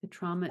 The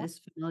trauma is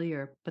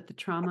familiar, but the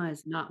trauma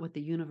is not what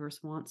the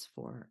universe wants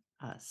for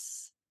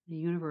us. The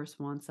universe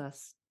wants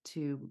us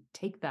to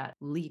take that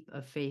leap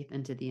of faith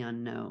into the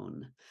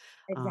unknown.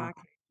 Uh,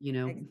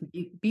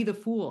 Exactly. be the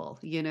fool,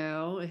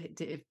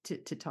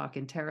 to talk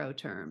in tarot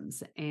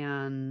terms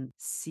and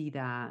see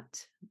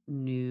that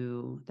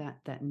new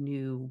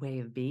way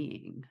of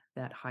being,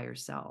 that higher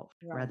self,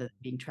 Right. rather than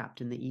being trapped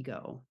in the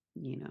ego,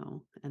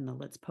 and the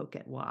let's poke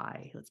at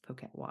why. Let's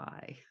poke at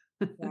why.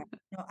 Right.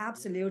 No,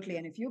 absolutely.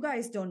 And if you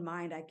guys don't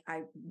mind,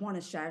 I want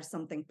to share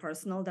something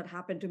personal that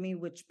happened to me,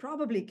 which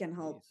probably can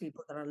help Please,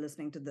 people that are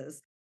listening to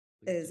this.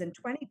 please Is do. in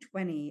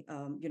 2020,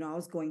 I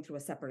was going through a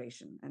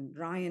separation. And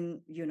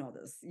Ryan, you know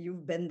this,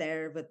 you've been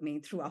there with me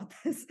throughout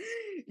this,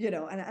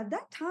 and at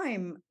that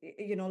time,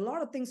 a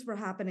lot of things were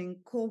happening.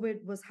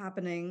 COVID was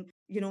happening,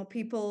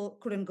 people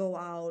couldn't go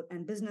out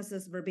and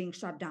businesses were being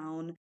shut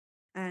down.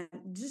 And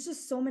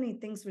just so many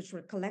things which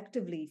were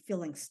collectively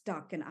feeling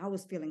stuck. And I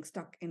was feeling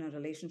stuck in a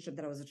relationship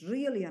that I was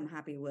really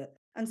unhappy with.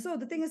 And so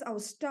the thing is, I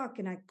was stuck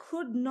and I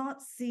could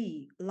not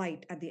see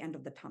light at the end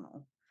of the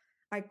tunnel.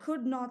 I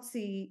could not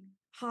see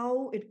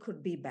how it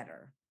could be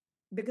better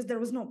because there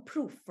was no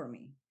proof for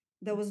me.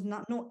 There was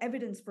no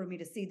evidence for me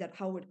to see that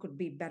how it could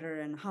be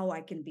better and how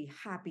I can be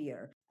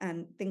happier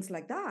and things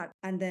like that.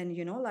 And then,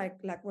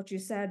 like what you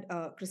said,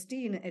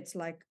 Christine, it's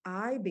like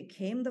I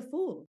became the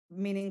fool,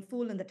 meaning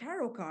fool in the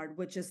tarot card,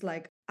 which is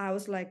like I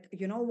was like,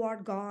 you know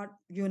what, God,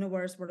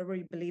 universe, whatever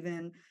you believe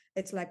in,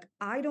 it's like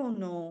I don't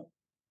know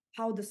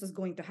how this is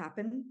going to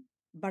happen,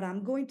 but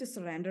I'm going to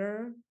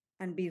surrender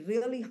and be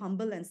really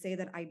humble and say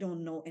that I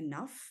don't know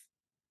enough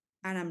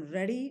and I'm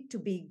ready to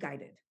be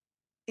guided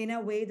in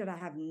a way that I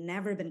have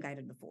never been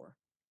guided before.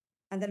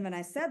 And then when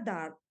I said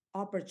that,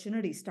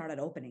 opportunity started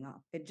opening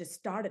up. It just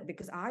started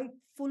because I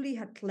fully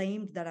had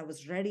claimed that I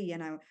was ready,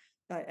 and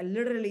I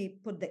literally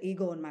put the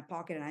ego in my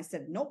pocket and I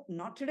said, nope,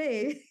 not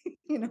today.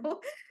 you know,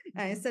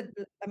 and I said,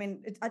 I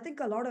mean, I think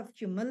a lot of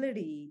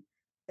humility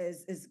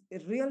is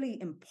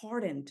really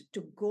important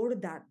to go to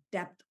that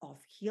depth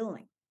of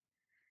healing.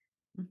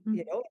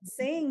 It's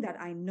saying that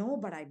I know,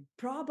 but I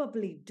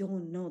probably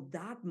don't know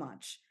that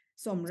much.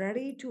 So I'm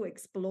ready to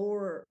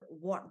explore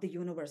what the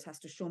universe has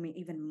to show me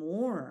even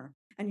more.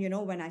 And,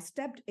 when I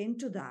stepped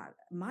into that,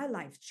 my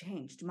life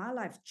changed. My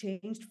life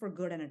changed for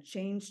good, and it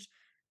changed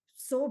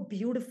so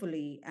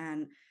beautifully.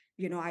 And,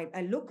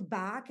 I look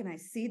back and I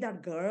see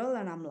that girl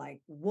and I'm like,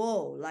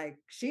 whoa, like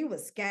she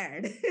was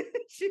scared.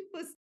 she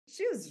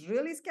was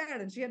really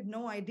scared and she had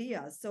no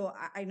idea. So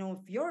I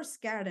know if you're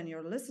scared and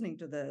you're listening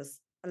to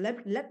this,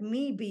 let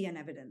me be an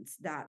evidence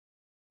that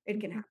it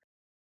can happen.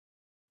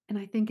 And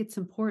I think it's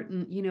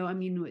important, I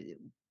mean,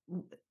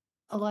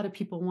 a lot of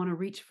people want to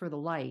reach for the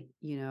light,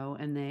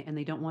 and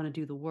they don't want to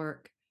do the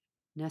work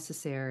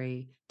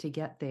necessary to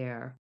get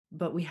there.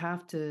 But we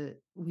have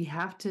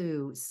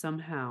to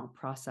somehow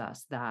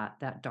process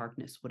that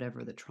darkness,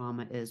 whatever the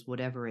trauma is,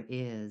 whatever it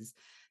is,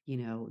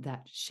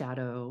 that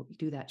shadow,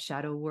 do that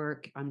shadow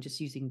work. I'm just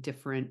using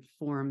different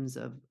forms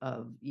of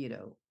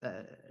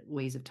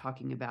ways of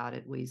talking about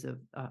it, ways of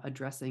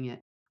addressing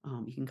it.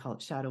 You can call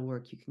it shadow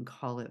work, you can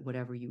call it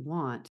whatever you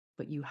want,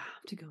 but you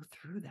have to go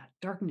through that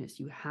darkness.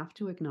 You have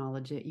to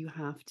acknowledge it. You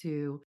have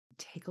to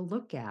take a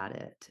look at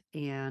it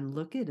and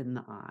look it in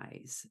the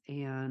eyes,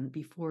 and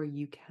before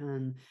you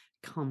can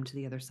come to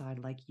the other side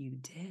like you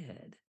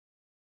did.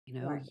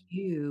 Right.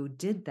 You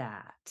did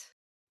that.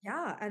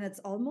 Yeah, and it's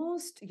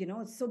almost,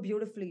 it's so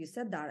beautifully you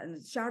said that.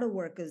 And shadow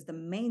work is the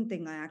main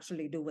thing I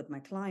actually do with my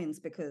clients,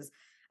 because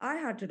I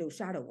had to do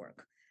shadow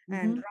work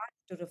and Mhm. try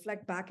to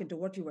reflect back into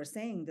what you were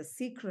saying, the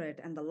secret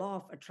and the law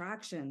of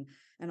attraction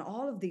and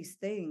all of these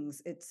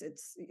things.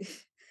 It's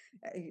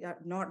I'm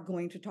not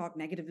going to talk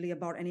negatively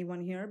about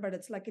anyone here, but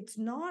it's like it's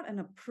not an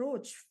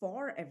approach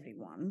for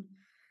everyone.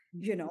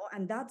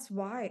 And that's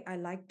why I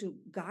like to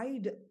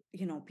guide,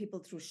 people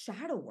through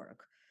shadow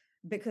work,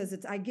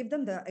 because I give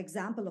them the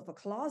example of a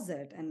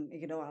closet. And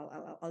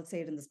I'll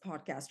say it in this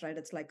podcast, right?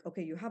 It's like,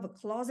 okay, you have a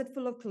closet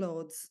full of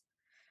clothes,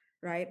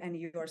 right? And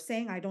you are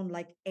saying, I don't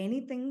like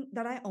anything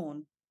that I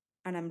own,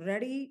 and I'm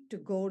ready to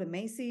go to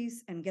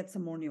Macy's and get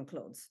some more new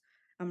clothes.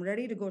 I'm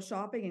ready to go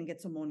shopping and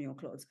get some more new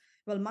clothes.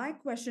 Well, my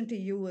question to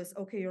you is,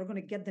 okay, you're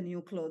going to get the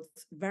new clothes,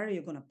 where are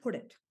you going to put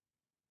it?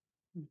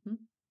 Mhm.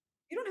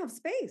 You don't have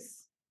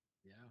space.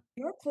 Yeah.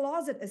 Your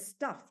closet is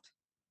stuffed.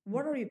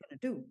 What are you going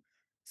to do?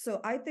 So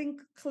I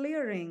think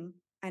clearing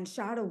and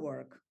shadow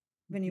work,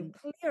 when you Mhm.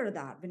 clear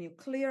that, when you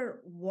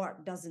clear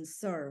what doesn't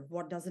serve,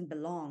 what doesn't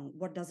belong,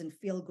 what doesn't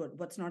feel good,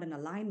 what's not in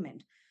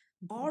alignment,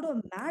 Mhm.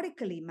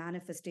 automatically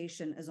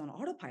manifestation is on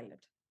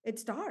autopilot. It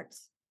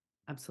starts.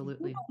 You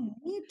Absolutely.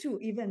 don't need to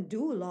even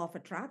do law of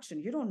attraction.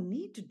 You don't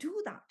need to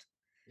do that.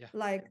 Yeah.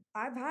 Like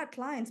I've had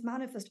clients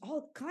manifest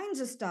all kinds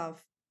of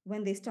stuff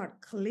when they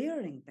start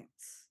clearing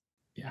things.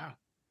 Yeah.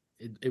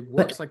 It But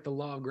works like the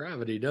law of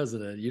gravity,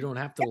 doesn't it? You don't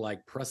have to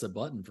like press a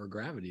button for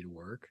gravity to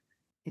work.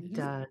 it Mhm.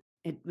 does.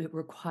 It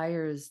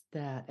requires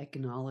that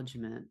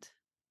acknowledgement.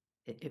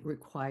 It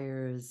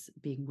requires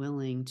being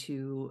willing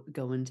to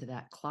go into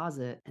that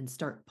closet and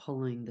start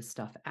pulling the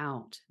stuff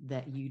out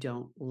that you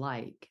don't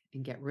like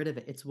and get rid of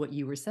it. It's what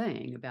you were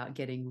saying about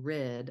getting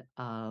rid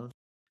of,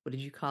 what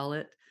did you call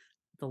it?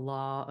 The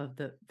law of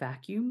the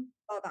vacuum?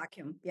 Oh,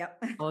 vacuum.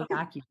 Yep. Oh,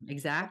 vacuum.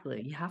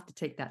 Exactly. You have to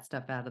take that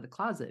stuff out of the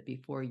closet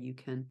before you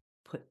can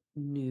put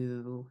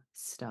new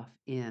stuff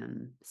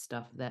in,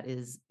 stuff that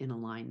is in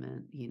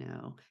alignment,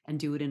 and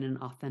do it in an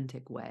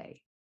authentic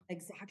way.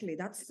 Exactly.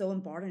 That's so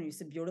important. You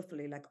said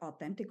beautifully, like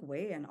authentic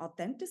way, and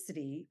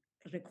authenticity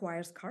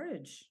requires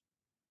courage.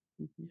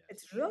 Mhm. Yes.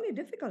 It's really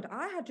difficult.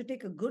 I had to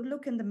take a good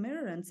look in the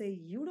mirror and say,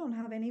 you don't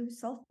have any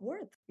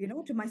self-worth.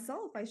 To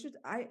myself,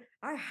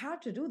 I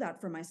had to do that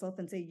for myself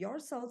and say, your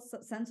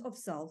sense of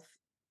self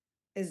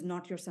is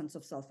not your sense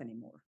of self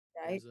anymore,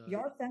 right? There's a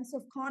Your sense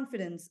of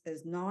confidence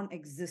is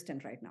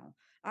non-existent right now.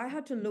 I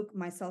had to look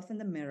myself in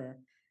the mirror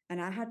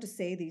and I had to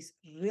say these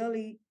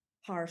really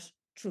harsh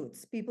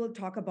truths. People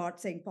talk about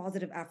saying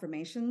positive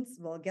affirmations.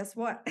 Well, guess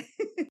what?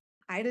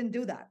 I didn't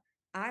do that.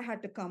 I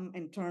had to come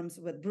in terms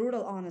with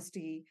brutal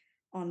honesty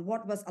on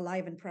what was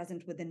alive and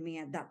present within me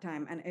at that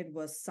time, and it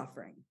was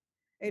suffering.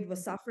 It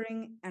was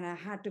suffering, and I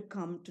had to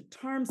come to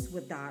terms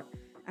with that.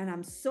 And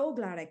I'm so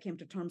glad I came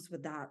to terms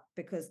with that,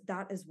 because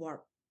that is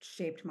what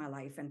shaped my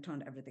life and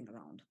turned everything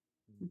around.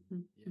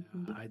 Mhm.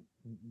 yeah,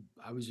 Mhm.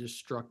 I was just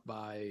struck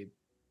by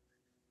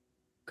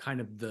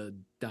kind of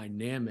the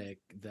dynamic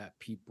that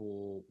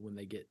people, when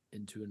they get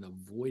into an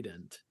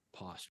avoidant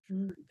posture,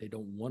 Mm. they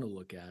don't want to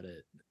look at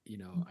it. I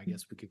Mhm.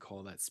 guess we could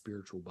call that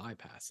spiritual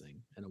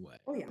bypassing in a way,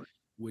 Oh, yeah.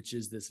 which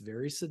is this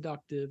very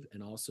seductive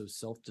and also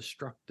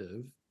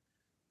self-destructive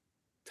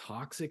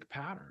toxic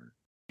pattern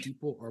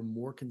people are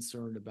more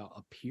concerned about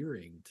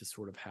appearing to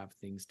sort of have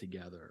things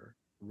together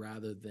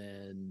rather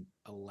than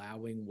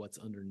allowing what's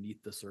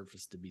underneath the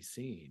surface to be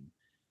seen.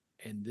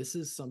 And this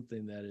is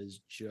something that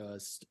is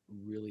just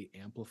really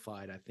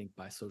amplified, I think,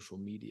 by social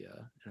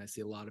media. And I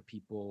see a lot of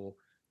people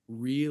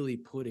really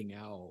putting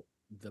out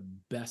the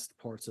best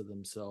parts of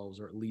themselves,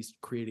 or at least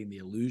creating the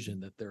illusion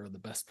that there are the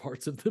best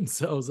parts of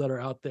themselves that are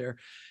out there.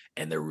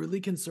 And they're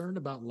really concerned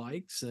about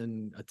likes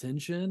and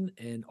attention,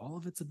 and all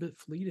of it's a bit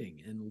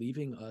fleeting and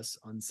leaving us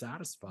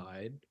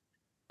unsatisfied,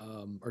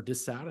 or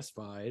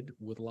dissatisfied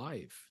with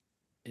life.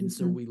 And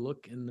so Mhm. we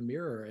look in the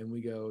mirror and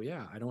we go,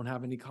 yeah, I don't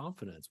have any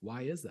confidence.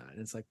 Why is that? And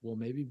it's like, well,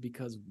 maybe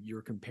because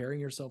you're comparing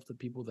yourself to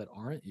people that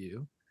aren't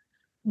you.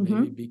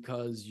 Maybe Mhm.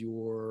 because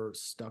you're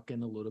stuck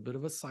in a little bit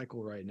of a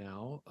cycle right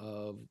now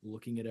of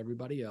looking at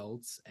everybody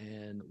else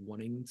and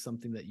wanting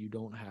something that you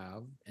don't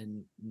have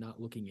and not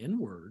looking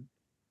inward,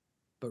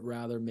 but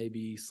rather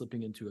maybe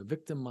slipping into a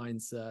victim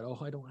mindset.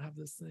 Oh, I don't have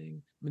this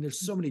thing. I mean, there's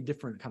so many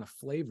different kind of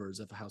flavors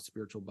of how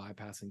spiritual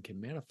bypassing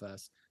can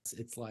manifest.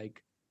 It's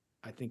like,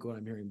 I think what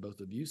I'm hearing both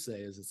of you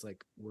say is it's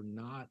like we're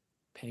not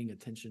paying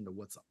attention to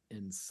what's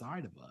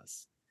inside of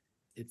us.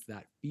 It's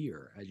that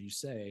fear, as you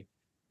say.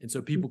 And so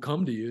people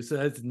come to you. So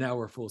that's, now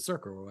we're full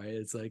circle, right?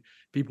 It's like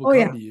people Oh, come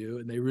yeah. to you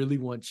and they really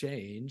want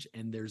change,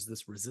 and there's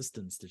this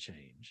resistance to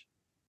change.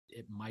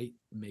 It might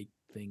make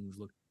things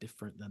look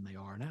different than they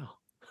are now.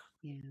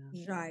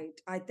 Yeah. Right.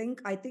 I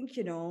think,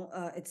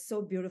 it's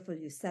so beautiful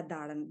you said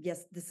that. And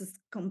yes, this is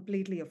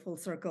completely a full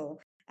circle.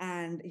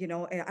 And,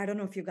 I don't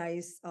know if you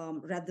guys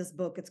read this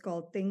book. It's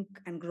called Think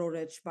and Grow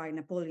Rich by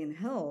Napoleon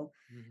Hill.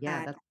 Mhm.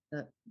 Yeah,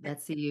 And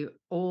that's the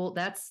old,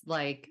 that's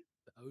like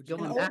The OG. an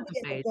going back oldie a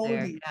and a ways there.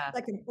 goldie, Yeah.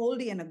 like an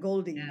oldie and a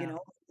goldie, Yeah.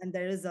 And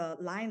there is a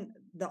line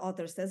the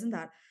author says in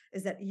that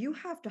is that you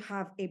have to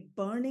have a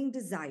burning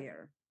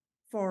desire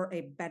for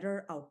a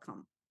better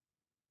outcome.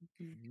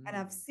 Mhm. And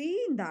I've Mm.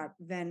 seen that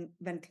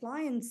when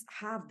clients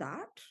have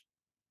that,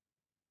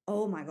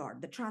 oh my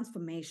God, the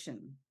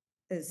transformation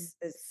is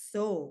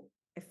so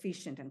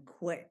efficient and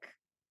quick,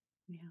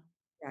 Yeah.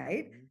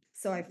 right? Mhm.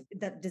 So I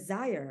that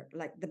desire,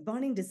 like the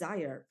burning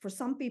desire, for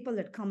some people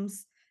it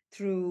comes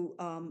through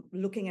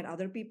looking at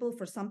other people.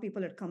 For some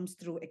people it comes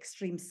through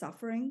extreme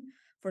suffering.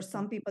 For Mhm.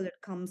 some people it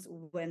comes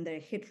when they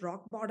hit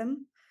rock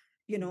bottom.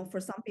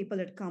 For some people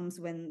it comes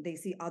when they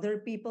see other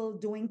people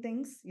doing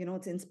things.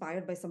 It's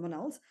inspired by someone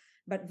else.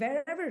 But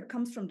wherever it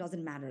comes from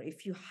doesn't matter.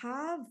 If you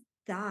have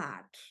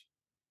that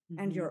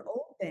and Mhm. you're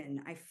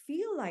open, I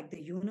feel like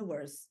the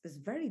universe is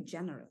very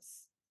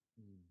generous.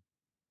 Mm.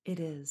 It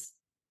Yeah. is.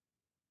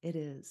 It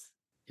is.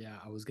 Yeah,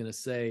 I was gonna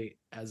say,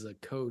 as a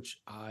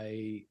coach,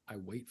 I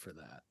wait for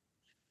that.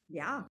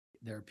 Yeah.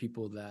 There are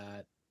people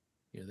that,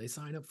 they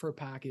sign up for a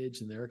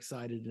package and they're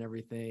excited and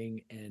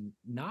everything, and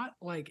not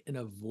like in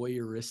a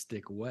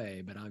voyeuristic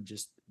way, but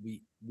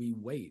we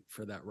wait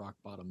for that rock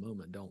bottom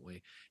moment, don't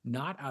we?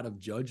 Not out of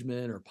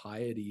judgment or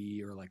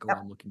piety or like, oh,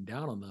 I'm looking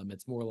down on them.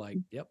 It's more like,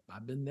 yep,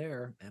 I've been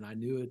there and I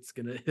knew it's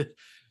gonna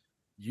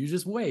you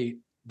just wait.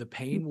 The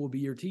pain will be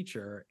your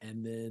teacher.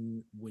 And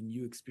then when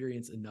you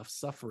experience enough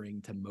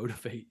suffering to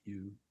motivate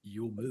you,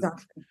 you'll move.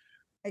 Exactly.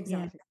 Yeah.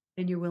 Exactly.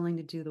 And you're willing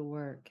to do the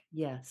work.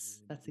 You're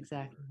Yes, willing to that's do the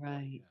exactly work.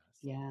 right. Yes.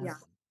 Yeah. Yeah.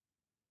 Yes.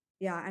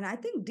 Yeah. And I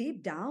think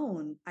deep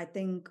down, I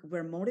think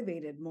we're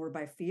motivated more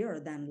by fear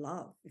than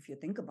love, if you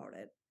think about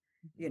it.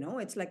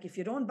 Mhm. It's like if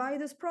you don't buy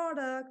this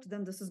product,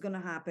 then this is going to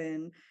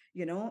happen.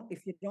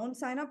 If you don't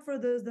sign up for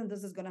this, then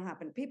this is going to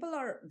happen. People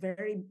are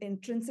very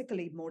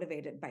intrinsically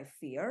motivated by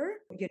fear.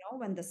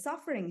 When the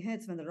suffering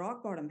hits, when the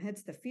rock bottom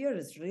hits, the fear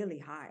is really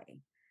high.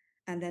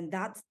 And then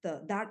that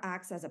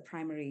acts as a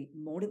primary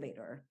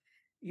motivator.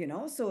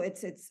 So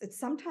it's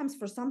sometimes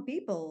for some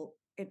people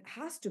it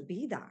has to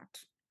be that.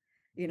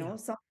 Yeah.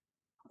 Some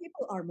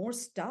people are more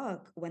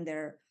stuck when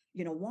they're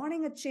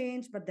wanting a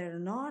change, but they're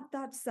not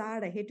that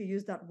sad. I hate to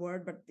use that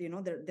word, but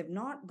they've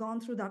not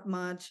gone through that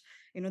much.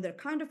 They're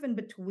kind of in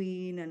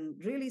between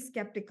and really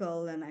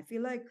skeptical, and I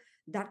feel like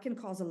that can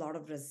cause a lot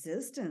of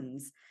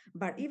resistance.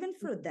 But even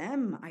for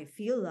them, I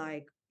feel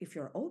like if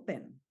you're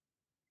open,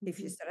 if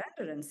you Mhm.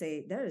 surrender and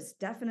say there is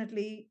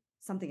definitely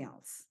something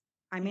else,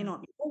 I may Yeah.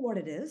 not know what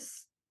it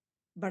is,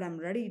 but I'm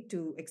ready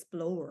to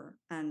explore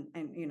and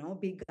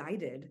be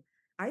guided.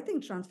 I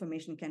think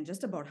transformation can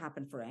just about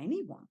happen for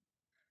anyone.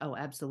 Oh,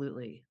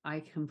 absolutely. I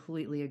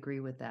completely agree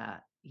with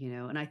that,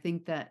 and I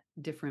think that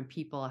different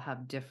people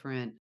have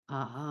different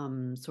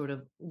sort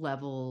of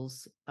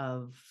levels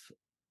of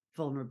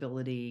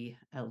vulnerability,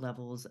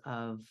 levels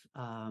of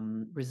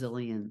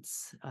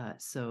resilience.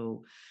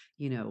 So,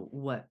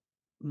 what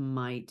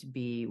might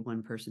be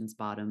one person's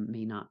bottom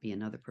may not be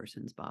another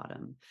person's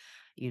bottom,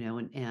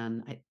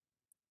 and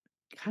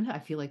I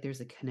feel like there's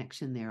a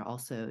connection there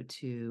also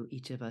to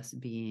each of us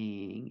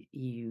being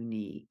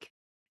unique.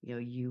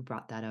 You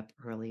brought that up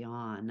early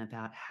on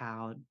about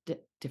how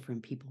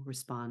different people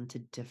respond to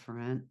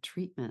different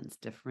treatments,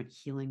 different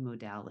healing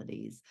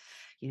modalities.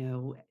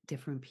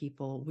 Different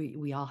people,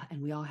 we all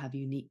have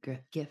unique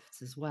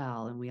gifts as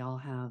well, and we all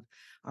have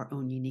our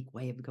own unique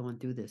way of going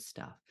through this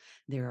stuff.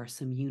 There are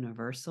some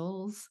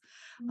universals.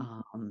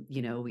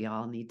 We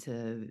all need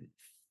to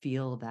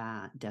feel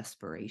that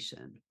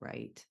desperation,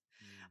 right?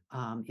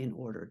 In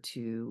order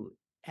to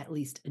at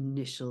least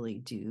initially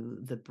do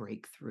the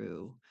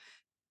breakthrough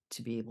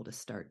to be able to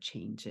start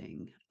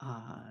changing,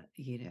 but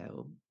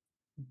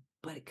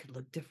it could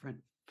look different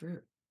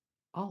for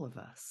all of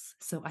us.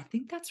 So I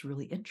think that's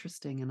really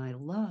interesting. And I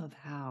love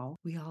how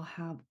we all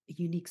have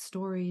unique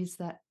stories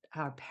that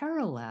are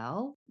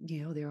parallel.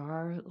 There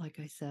are, like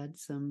I said,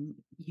 some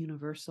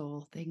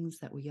universal things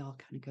that we all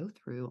kind of go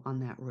through on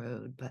that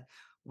road. But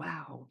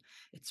wow,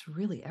 it's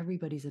really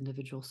everybody's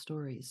individual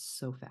story is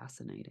so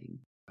fascinating.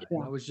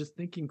 And I was just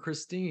thinking,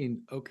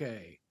 Christine,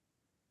 okay,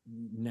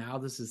 now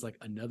this is like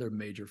another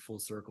major full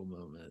circle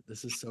moment.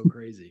 This is so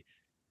crazy.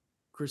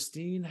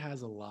 Christine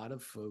has a lot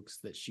of folks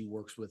that she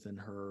works with in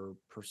her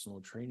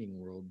personal training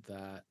world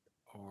that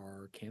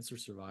are cancer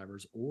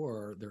survivors,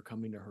 or they're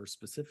coming to her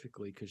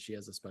specifically because she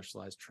has a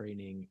specialized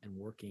training and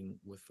working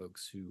with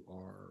folks who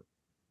are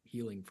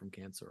healing from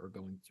cancer or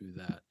going through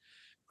that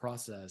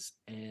process.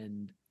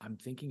 And I'm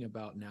thinking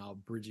about now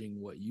bridging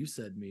what you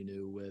said,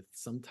 Minu, with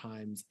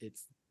sometimes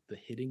it's the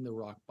hitting the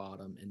rock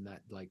bottom and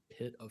that like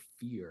pit of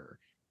fear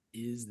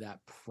is that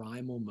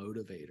primal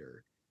motivator.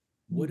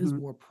 What is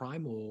more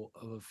primal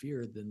of a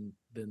fear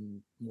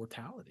than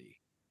mortality?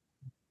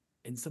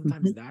 And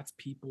sometimes that's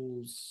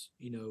people's,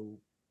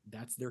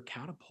 that's their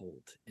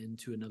catapult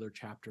into another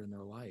chapter in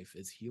their life,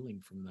 is healing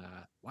from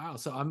that. Wow.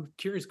 So I'm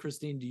curious,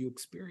 Christine, do you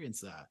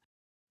experience that?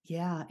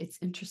 Yeah, it's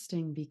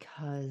interesting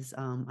because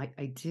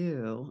I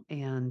do.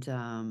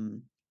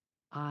 And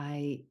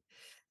I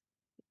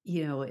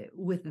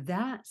with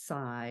that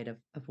side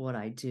of what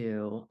I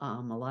do, a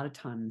lot of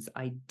times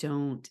I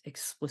don't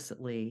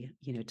explicitly,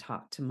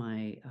 talk to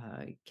my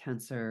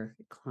cancer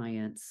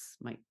clients,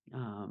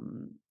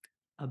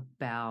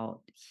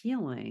 about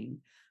healing,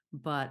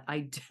 but I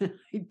do,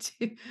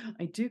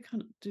 I do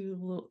kind of do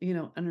a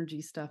little,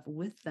 energy stuff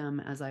with them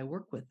as I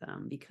work with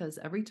them, because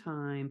every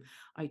time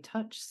I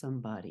touch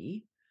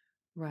somebody,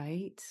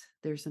 right,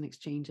 there's an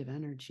exchange of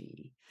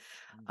energy,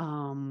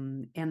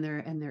 and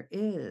there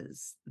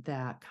is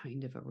that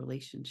kind of a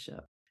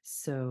relationship.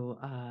 So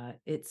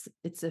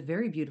it's a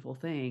very beautiful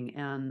thing.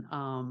 And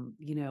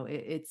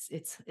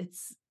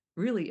it's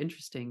really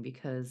interesting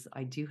because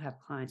I do have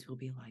clients who will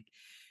be like,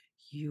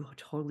 you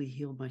totally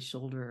healed my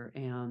shoulder,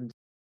 and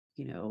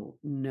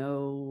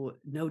no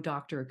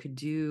doctor could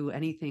do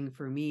anything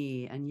for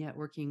me, and yet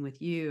working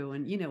with you,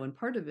 and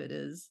part of it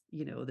is,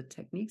 the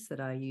techniques that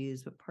I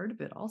use, but part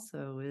of it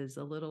also is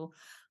a little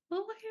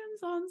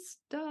hands-on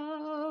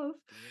stuff.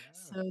 Yeah.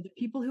 So the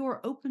people who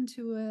are open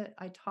to it,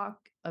 I talk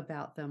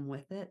about them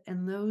with it,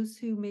 and those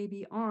who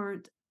maybe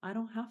aren't, I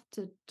don't have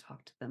to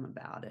talk to them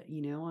about it.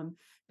 I'm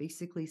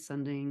basically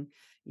sending,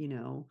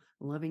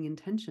 loving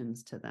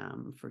intentions to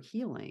them for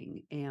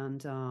healing.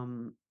 And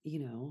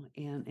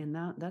and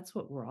that's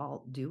what we're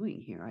all doing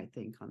here, I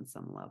think, on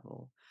some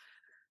level.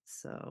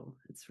 So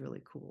it's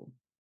really cool.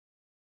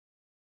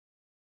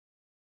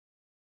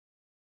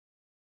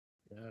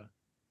 Yeah.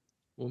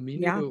 Well,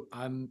 Yeah. Minu,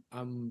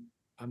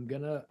 I'm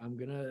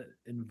gonna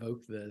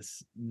invoke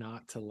this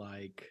not to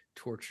like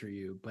torture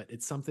you, but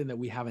it's something that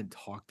we haven't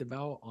talked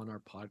about on our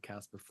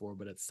podcast before,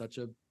 but it's such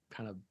a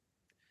kind of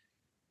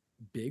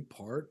big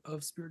part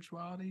of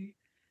spirituality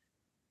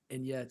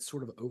and yet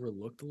sort of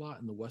overlooked a lot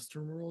in the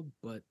Western world.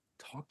 But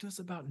talk to us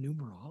about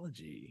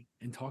numerology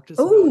and talk to us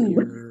about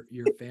Oh,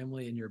 your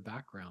family and your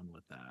background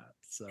with that.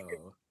 So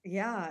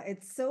yeah,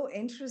 it's so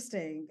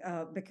interesting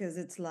because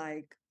it's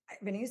like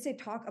when you say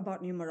talk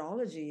about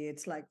numerology,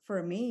 it's like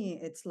for me,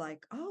 it's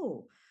like,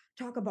 oh,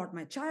 talk about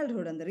my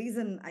childhood. And the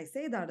reason I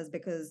say that is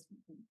because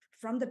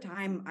from the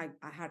time I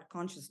had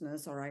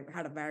consciousness or I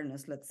had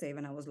awareness, let's say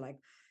when I was like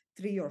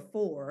 3 or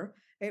 4,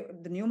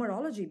 the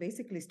numerology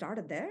basically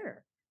started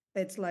there.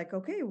 It's like,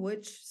 okay,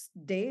 which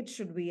date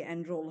should we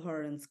enroll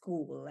her in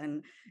school?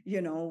 And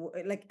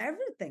like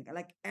everything,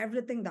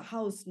 the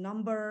house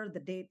number, the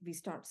date we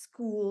start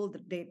school, the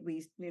date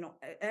we,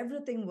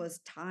 everything was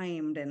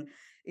timed. And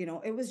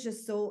it was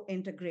just so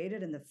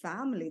integrated in the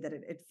family that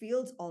it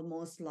feels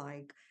almost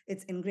like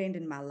it's ingrained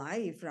in my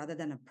life rather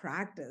than a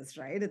practice,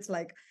 right? It's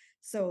like,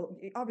 so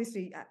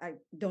obviously I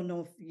don't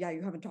know if, yeah,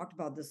 you haven't talked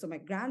about this. So my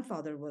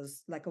grandfather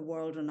was like a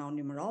world renowned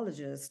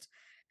numerologist,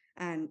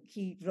 and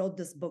he wrote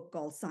this book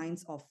called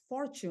Signs of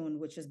Fortune,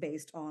 which is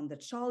based on the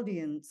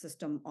Chaldean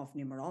system of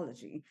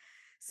numerology.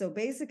 So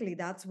basically,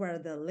 that's where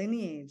the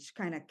lineage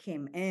kind of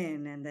came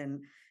in. And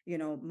then,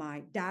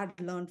 my dad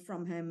learned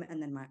from him,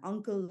 and then my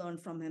uncle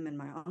learned from him. And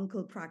my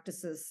uncle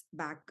practices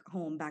back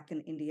home, back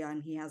in India,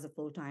 and he has a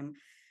full time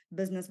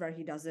business where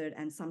he does it.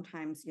 And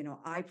sometimes,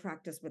 I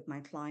practice with my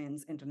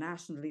clients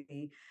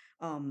internationally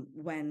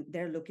when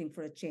they're looking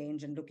for a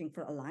change and looking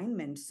for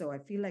alignment. So I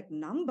feel like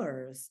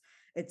numbers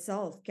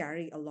itself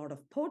carry a lot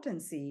of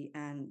potency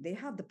and they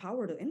have the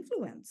power to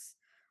influence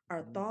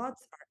our Mm.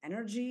 thoughts, our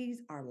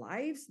energies, our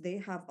lives. They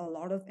have a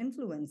lot of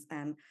influence.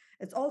 And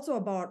it's also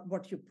about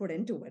what you put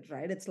into it,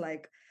 right? It's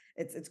like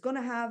it's going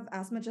to have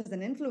as much as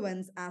an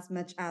influence as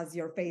much as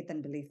your faith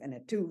and belief in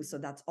it too. So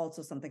that's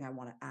also something I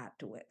want to add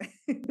to it.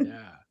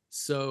 Yeah.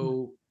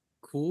 So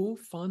cool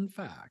fun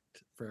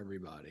fact for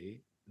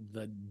everybody.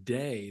 The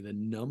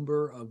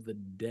number of the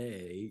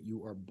day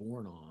you are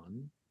born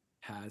on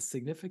has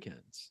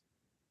significance.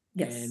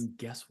 Yes. And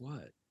guess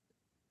what?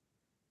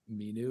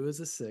 Minu is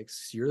a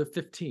 6. You're the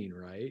 15,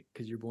 right?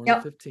 Because you're born the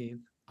Yep.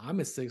 15th. I'm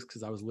a 6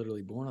 because I was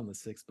literally born on the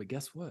 6th. But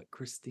guess what?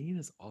 Christine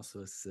is also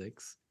a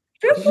 6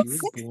 because Triple she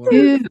was It's born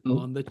sixes. two.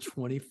 on the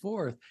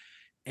 24th.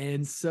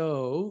 And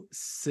so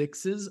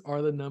 6s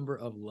are the number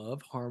of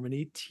love,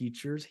 harmony,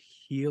 teachers,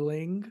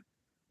 healing.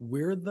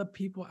 We're the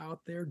people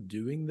out there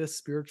doing this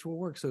spiritual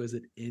work. So is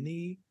it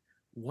any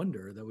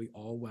wonder that we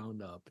all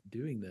wound up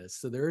doing this?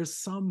 So there is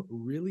some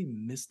really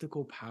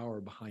mystical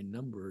power behind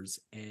numbers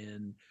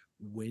and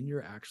when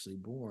you're actually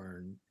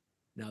born.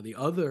 Now, the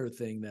other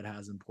thing that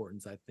has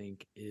importance, I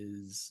think,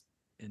 is,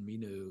 and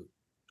Minu,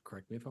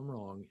 correct me if I'm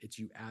wrong, it's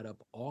you add up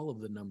all of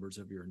the numbers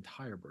of your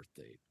entire birth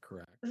date,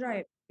 correct?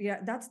 Right. Yeah,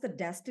 that's the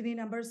destiny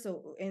number.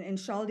 So in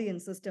Chaldean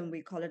system,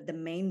 we call it the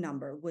main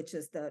number, which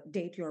is the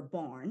date you're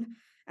born.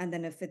 And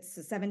then if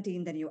it's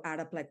 17, then you add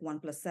up like 1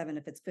 plus 7.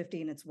 If it's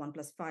 15, it's 1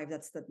 plus 5.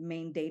 That's the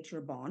main date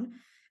you're born.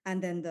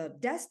 And then the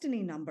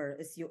destiny number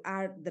is you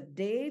add the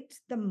date,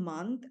 the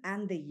month,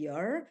 and the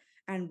year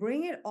and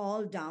bring it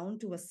all down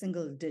to a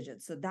single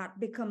digit. So that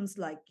becomes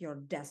like your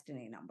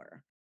destiny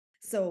number.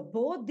 So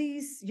both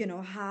these,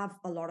 have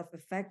a lot of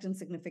effect and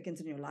significance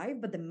in your life,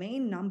 but the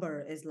main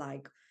number is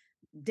like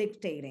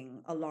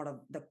dictating a lot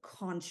of the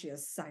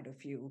conscious side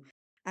of you.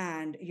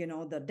 And,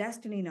 the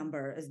destiny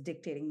number is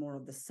dictating more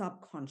of the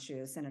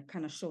subconscious, and it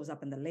kind of shows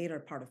up in the later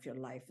part of your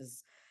life,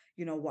 is,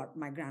 what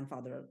my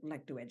grandfather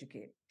liked to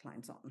educate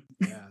clients on.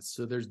 Yeah.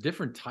 So there's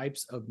different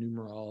types of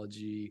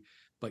numerology,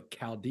 but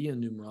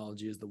Chaldean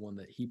numerology is the one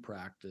that he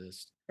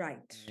practiced.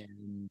 Right.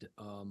 And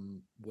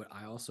what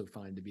I also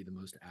find to be the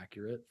most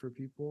accurate for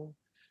people.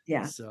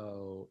 Yeah.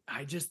 So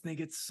I just think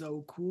it's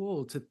so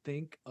cool to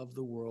think of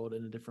the world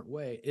in a different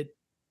way.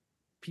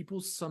 People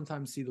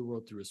sometimes see the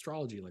world through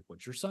astrology, like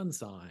what's your sun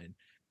sign?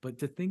 But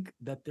to think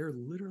that there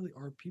literally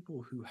are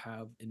people who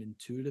have an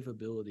intuitive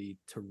ability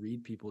to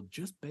read people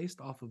just based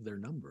off of their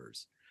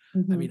numbers. I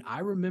Mhm. mean, I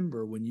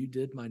remember when you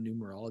did my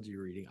numerology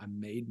reading, I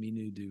made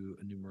Minu do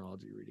a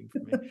numerology reading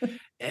for me.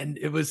 And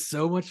it was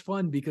so much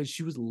fun because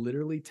she was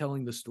literally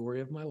telling the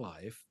story of my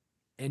life.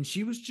 And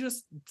she was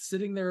just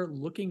sitting there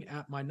looking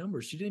at my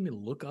numbers. She didn't even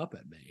look up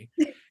at me.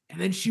 And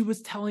then she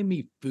was telling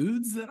me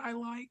foods that I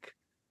like.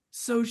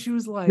 So she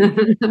was like,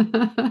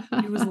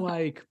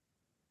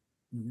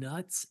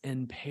 nuts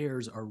and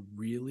pears are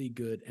really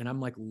good. And I'm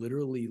like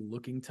literally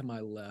looking to my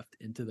left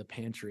into the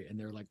pantry, and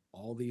there are like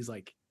all these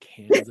like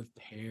cans of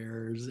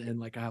pears, and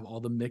like I have all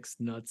the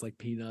mixed nuts, like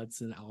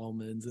peanuts and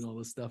almonds and all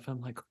this stuff.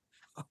 I'm like,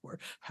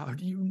 how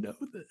do you know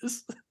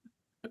this?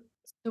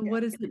 So Yeah. what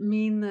does it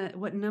mean that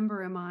what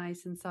number am I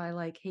since I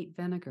like hate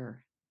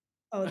vinegar?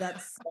 Oh,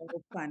 that's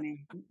so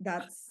funny.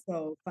 That's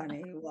so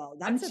funny. Well,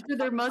 I'm that's a sure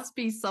there must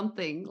be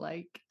something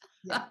like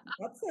Yeah,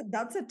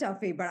 that's a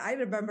toughie. But I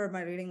remember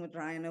my reading with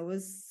Ryan. It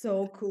was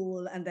so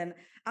cool. And then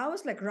I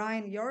was like,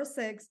 Ryan, you're a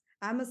 6.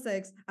 I'm a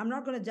 6. I'm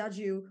not going to judge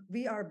you.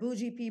 We are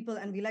bougie people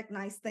and we like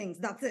nice things.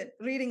 That's it.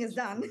 Reading is It's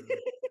done. true.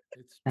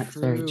 It's That's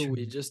very true. true.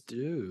 We just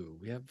do.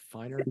 We have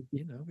finer, we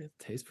have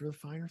taste for the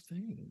finer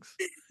things.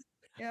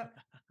 Yeah.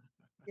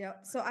 Yeah.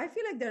 So I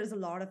feel like there's a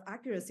lot of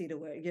accuracy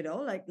to it,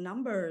 like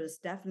numbers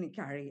definitely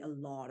carry a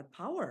lot of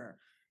power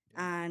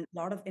Yeah. and a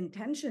lot of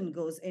intention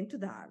goes into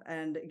that.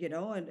 And,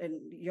 and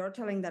you're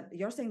saying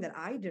that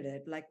I did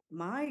it. Like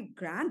my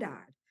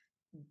granddad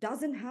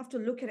doesn't have to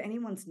look at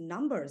anyone's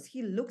numbers.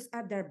 He looks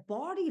at their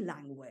body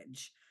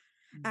language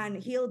and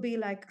Mm. he'll be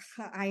like,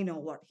 I know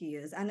what he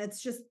is. And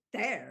it's just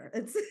there.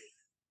 It's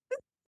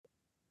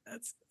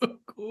That's so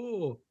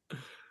cool.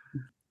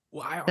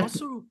 Well, I That's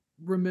also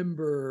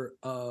remember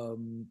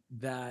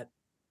that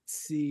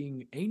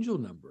seeing angel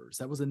numbers.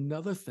 That was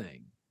another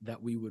thing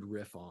that we would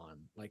riff on.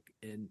 Like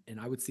and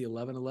I would see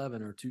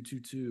 1111 or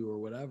 222 or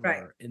right.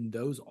 whatever. And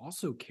those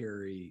also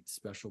carry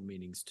special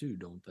meanings too,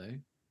 don't they?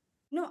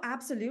 No,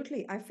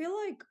 absolutely. I feel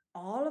like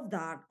all of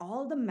that,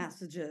 all the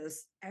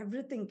messages,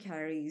 everything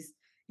carries,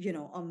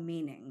 a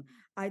meaning.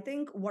 I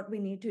think what we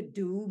need to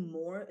do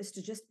more is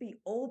to just be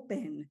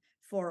open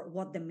for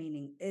what the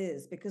meaning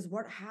is, because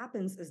what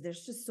happens is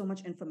there's just so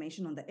much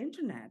information on the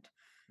internet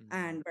Mm,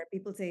 and where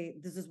people say,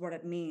 this is what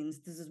it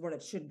means, this is what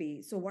it should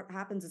be. So what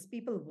happens is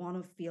people want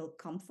to feel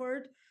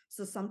comfort.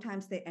 So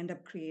sometimes they end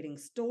up creating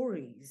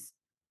stories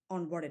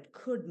on what it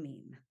could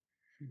mean,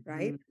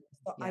 right? Mhm.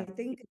 So I Yeah.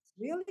 think it's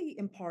really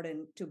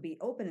important to be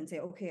open and say,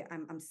 okay,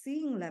 I'm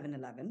seeing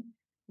 1111.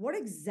 what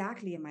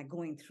exactly am I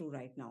going through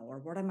right now? Or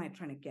what am I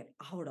trying to get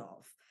out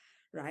of?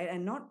 Right.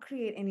 And not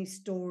create any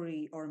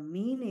story or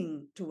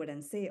meaning to it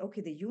and say,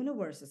 okay, the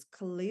universe is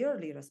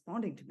clearly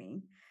responding to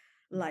me.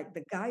 Like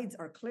the guides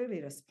are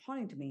clearly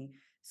responding to me.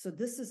 So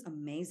this is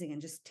amazing.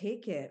 And just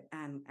take it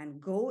and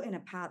go in a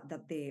path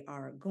that they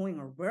are going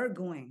or were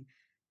going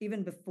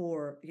even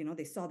before,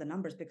 they saw the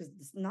numbers, because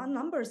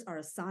numbers are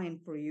a sign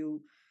for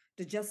you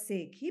to just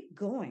say, keep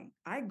going.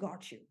 I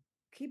got you.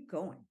 Keep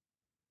going,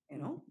 you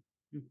know?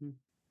 Mhm.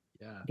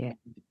 Yeah. Yeah.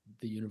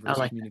 The I universe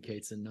like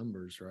communicates in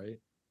numbers, right?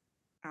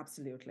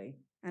 Absolutely.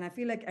 And I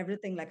feel like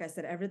everything, like I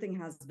said, everything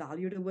has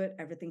value to it,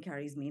 everything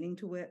carries meaning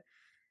to it.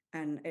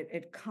 And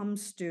it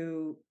comes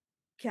to,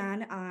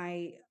 can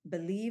I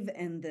believe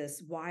in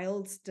this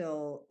while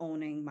still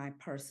owning my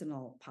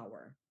personal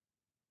power?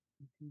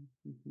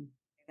 Mhm.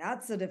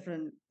 That's a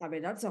different, I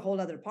mean, that's a whole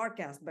other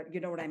podcast, but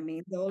you know what I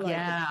mean? Though, like,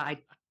 Yeah,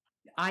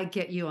 I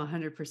get you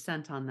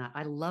 100% on that.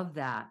 I love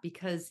that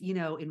because,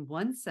 in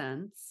one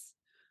sense,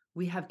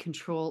 we have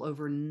control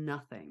over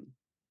nothing.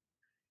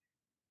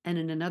 And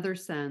in another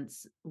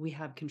sense, we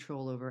have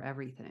control over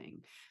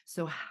everything.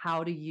 So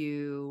how do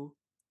you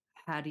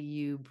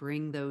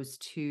bring those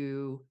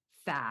two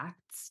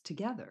facts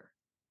together,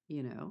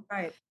 you know?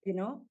 right.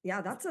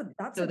 Yeah, that's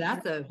So a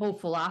that's a whole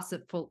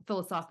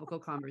philosophical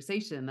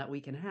conversation that we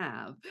can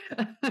have.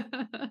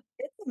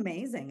 It's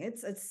amazing.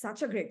 It's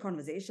such a great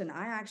conversation.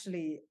 I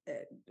actually,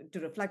 to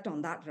reflect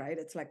on that, right?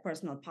 It's like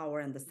personal power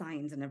and the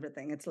signs and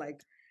everything. It's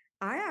like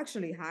I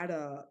actually had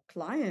a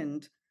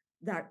client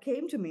that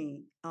came to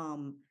me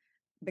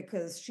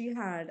because she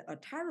had a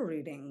tarot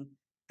reading,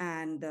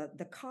 and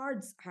the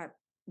cards had,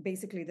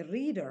 basically the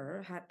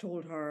reader had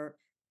told her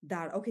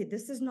that, okay,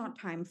 this is not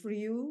time for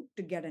you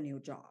to get a new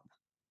job.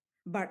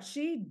 But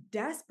she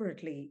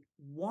desperately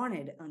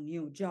wanted a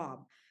new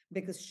job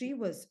because she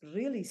was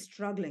really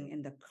struggling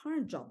in the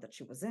current job that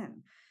she was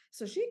in.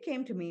 So she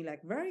came to me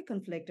like very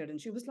conflicted, and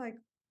she was like,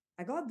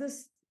 I got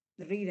this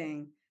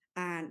reading,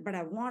 but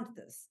I want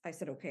this. I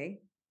said,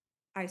 okay.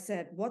 I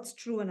said, what's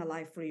true and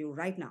alive for you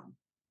right now?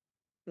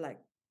 Like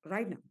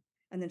right now.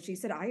 And then she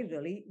said, I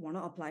really want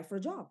to apply for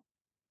a job.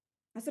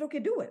 I said, okay,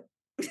 do it.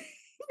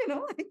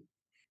 Like,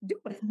 do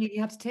it.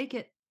 You have to take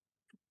it.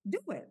 Do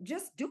it,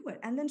 just do it.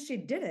 And then she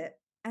did it,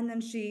 and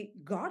then she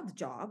got the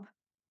job,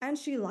 and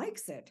she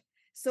likes it.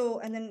 So,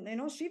 and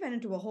then she went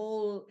into a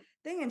whole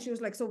thing, and she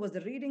was like, so was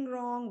the reading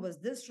wrong, was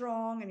this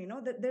wrong?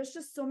 And that there's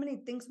just so many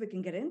things we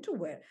can get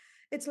into it.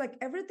 It's like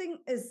everything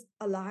is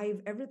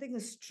alive, everything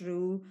is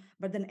true,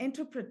 but then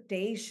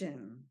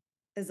interpretation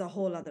is a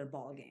whole other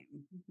ball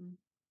game. Mhm.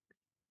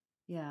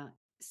 Yeah.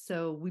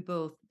 So we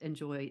both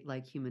enjoy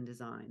like human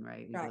design,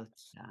 right? We Right. both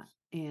do that.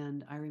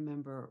 And I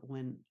remember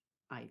when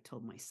I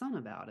told my son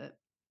about it,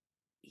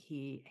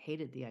 he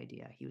hated the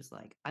idea. He was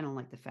like, I don't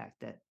like the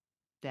fact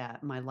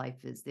that my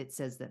life is, it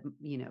says that,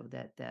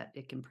 that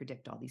it can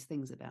predict all these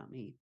things about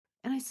me.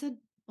 And I said,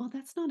 well,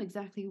 that's not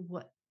exactly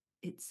what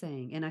it's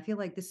saying. And I feel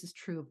like this is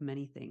true of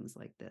many things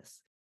like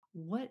this.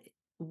 What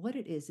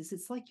it is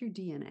it's like your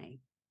DNA.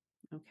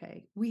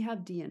 Okay. We have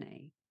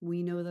DNA.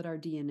 We know that our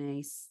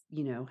DNA,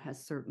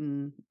 has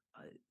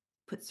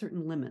put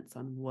certain limits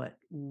on what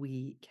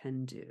we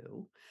can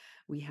do.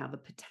 We have a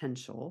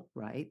potential,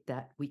 right,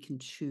 that we can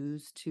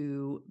choose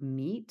to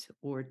meet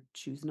or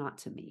choose not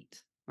to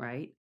meet,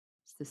 right?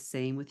 It's the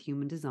same with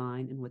human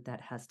design and what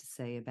that has to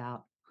say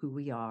about who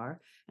we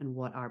are and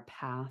what our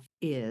path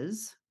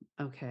is.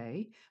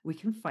 Okay. We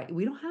can fight.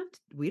 We don't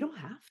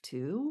have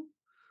to.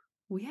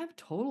 We have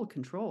total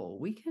control.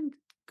 We can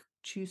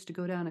choose to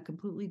go down a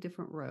completely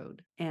different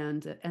road,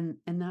 and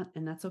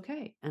that's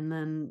okay. And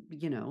then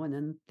and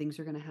then things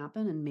are going to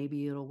happen, and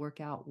maybe it'll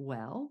work out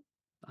well.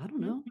 I don't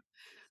Mhm. know,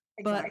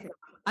 but Exactly.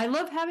 I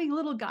love having a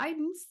little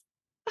guidance.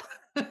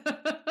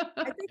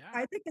 Yeah.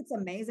 I think it's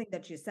amazing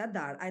that you said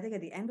that. I think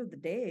at the end of the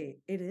day,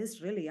 it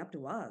is really up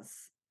to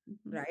us,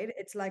 Mhm. right?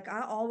 It's like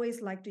I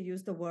always like to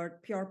use the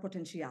word pure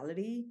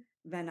potentiality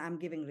when I'm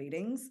giving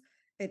readings.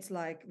 It's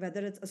like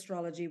whether it's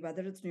astrology,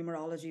 whether it's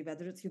numerology,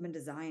 whether it's human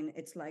design,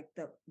 it's like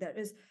there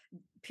is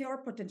pure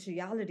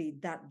potentiality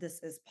that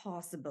this is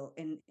possible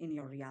in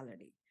your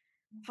reality.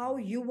 How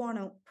you want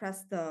to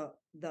press the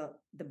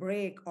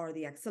brake or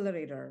the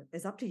accelerator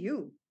is up to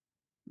you.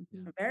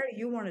 Mhm. Where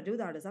you want to do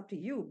that is up to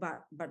you,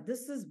 but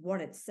this is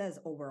what it says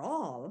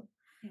overall.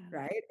 Yeah.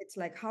 Right, it's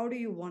like, how do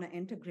you want to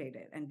integrate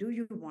it, and do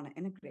you want to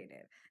integrate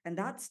it? And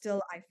that's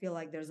still, I feel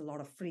like there's a lot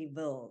of free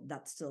will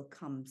that still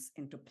comes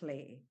into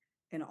play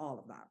in all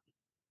of that.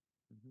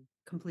 Mhm.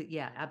 Complete,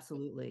 yeah,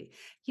 absolutely.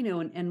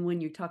 And when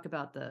you talk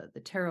about the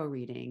tarot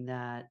reading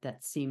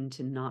that seemed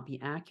to not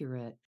be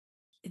accurate,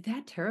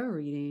 that tarot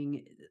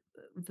reading,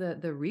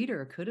 the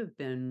reader could have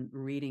been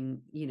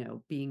reading,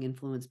 being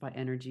influenced by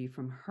energy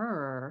from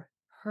her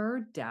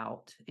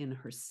doubt in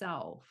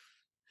herself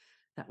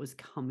that was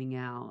coming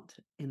out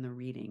in the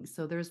reading.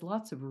 So there's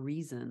lots of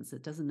reasons.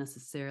 It doesn't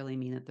necessarily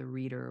mean that the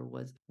reader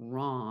was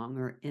wrong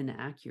or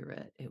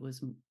inaccurate. It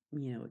was,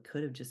 it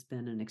could have just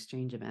been an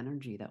exchange of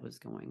energy that was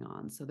going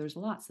on. So there's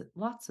lots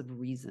of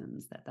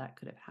reasons that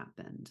could have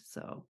happened.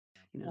 So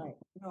know. Right.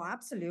 No,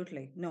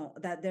 absolutely. No,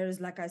 that there is,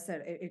 like I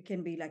said, it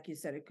can be, like you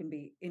said, it can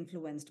be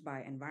influenced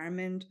by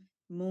environment,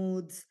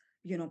 moods,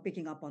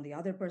 picking up on the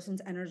other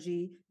person's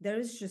energy. There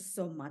is just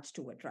so much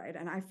to it, right?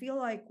 And I feel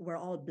like we're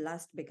all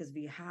blessed because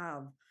we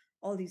have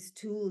all these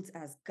tools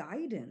as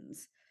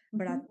guidance.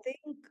 But I Mhm.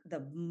 think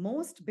the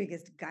most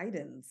biggest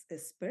guidance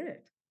is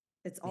spirit.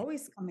 It's Yeah.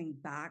 always coming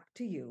back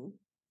to you.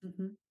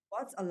 Mhm.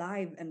 What's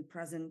alive and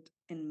present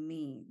in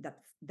me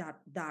that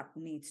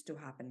needs to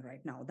happen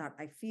right now, that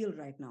I feel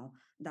right now,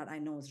 that I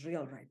know is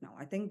real right now.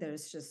 I think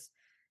there's just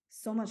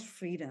so much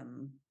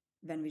freedom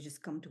when we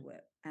just come to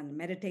it. And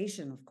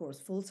meditation, of course,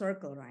 full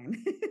circle,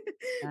 Ryan.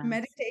 Yes.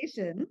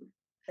 Meditation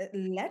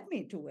led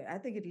me to it. I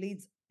think it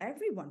leads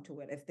everyone to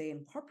it if they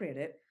incorporate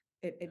it.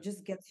 It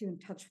just gets you in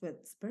touch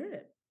with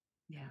spirit.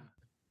 Yeah.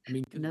 I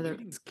mean, because Another.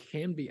 readings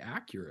can be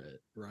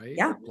accurate, right?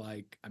 Yeah.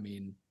 Like, I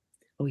mean,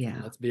 Oh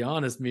yeah. let's be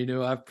honest,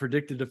 Minu, I've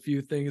predicted a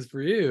few things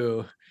for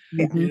you,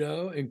 Yeah.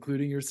 Mhm.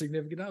 including your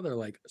significant other,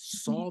 like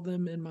saw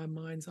them in my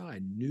mind's eye,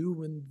 knew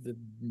when the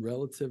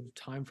relative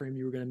time frame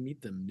you were going to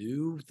meet them,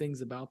 knew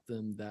things about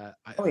them that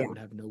Oh I yeah. would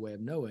have no way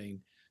of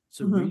knowing.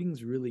 So Hmm.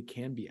 readings really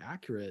can be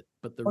accurate,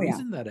 but the Oh yeah.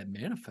 reason that it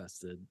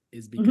manifested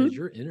is because Hmm.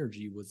 your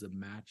energy was a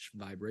match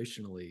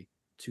vibrationally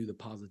to the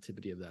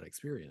positivity of that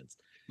experience.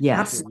 If it Yes.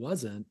 Absolutely.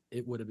 wasn't,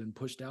 it would have been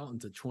pushed out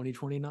into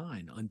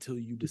 2029 until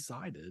you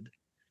decided,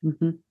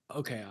 Mhm.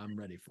 okay, I'm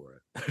ready for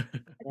it.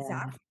 Yeah.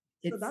 Exactly.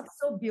 So It's that's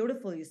so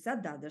beautiful. You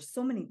said that there's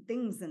so many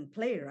things in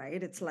play,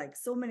 right? It's like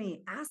so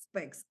many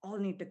aspects all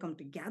need to come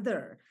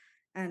together.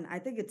 And I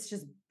think it's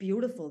just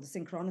beautiful, the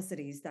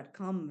synchronicities that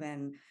come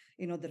when,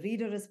 the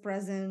reader is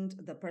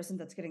present, the person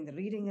that's getting the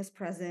reading is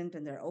present,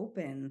 and they're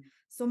open.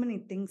 So many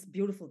things,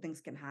 beautiful things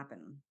can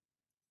happen.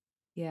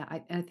 Yeah,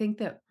 I think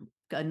that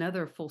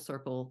another full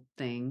circle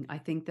thing, I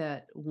think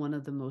that one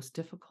of the most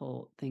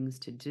difficult things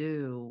to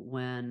do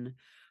when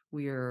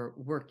we're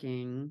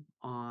working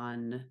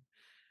on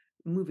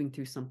moving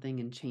through something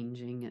and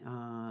changing,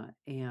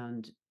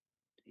 and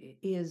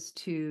is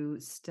to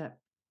step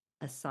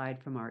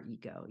aside from our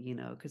ego,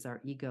 because our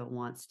ego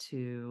wants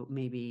to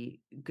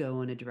maybe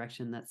go in a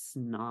direction that's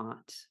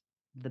not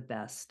the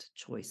best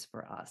choice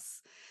for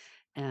us.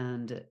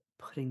 And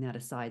putting that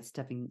aside,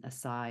 stepping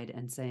aside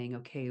and saying,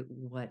 okay,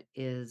 what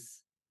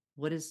is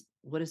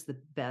the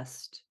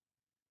best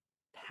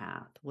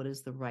path? What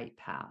is the right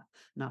path?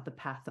 Not the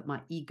path that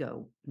my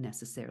ego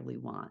necessarily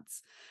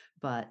wants,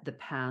 but the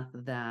path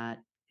that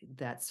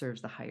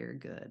serves the higher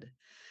good.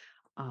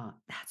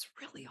 That's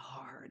really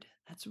hard.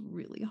 That's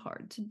really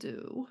hard to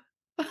do.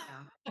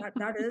 Yeah,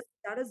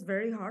 that is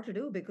very hard to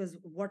do because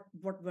what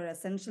we're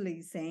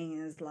essentially saying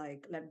is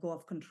like let go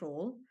of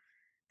control.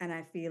 And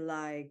I feel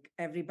like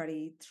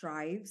everybody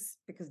thrives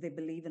because they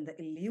believe in the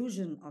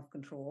illusion of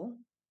control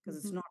because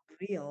it's Mhm. not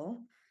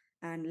real.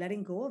 And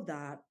letting go of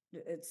that,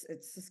 it's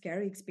a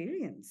scary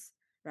experience,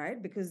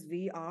 right? Because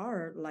we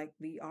are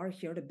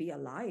here to be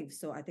alive.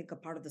 So I think a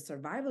part of the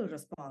survival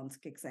response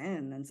kicks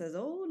in and says,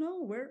 "Oh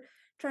no, we're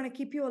trying to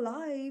keep you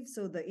alive."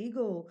 So the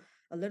ego,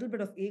 a little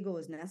bit of ego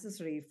is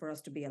necessary for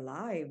us to be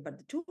alive,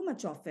 but too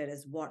much of it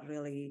is what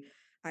really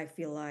I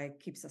feel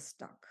like keeps us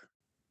stuck.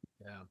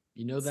 Yeah.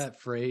 You know that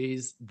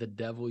phrase, the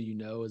devil you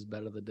know is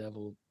better the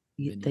devil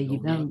than you That you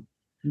don't know? know.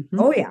 Mhm.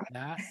 Oh yeah,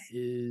 That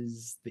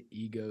is the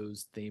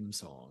ego's theme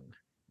song.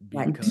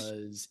 right.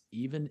 Because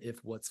even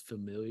if what's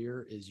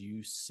familiar is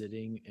you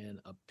sitting in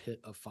a pit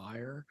of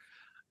fire,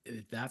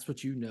 if that's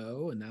what you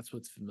know and that's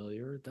what's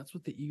familiar, that's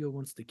what the ego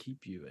wants to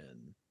keep you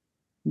in.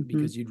 Mhm.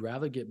 Because you'd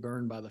rather get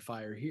burned by the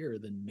fire here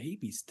than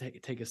maybe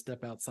take a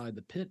step outside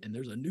the pit and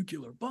there's a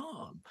nuclear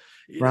bomb.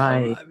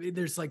 Right. I mean,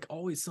 there's like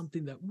always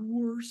something that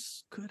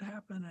worse could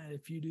happen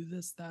if you do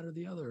this, that, or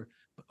the other.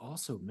 But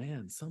also,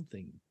 man,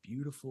 something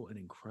beautiful and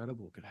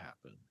incredible could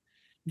happen.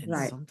 And Mhm.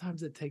 Right.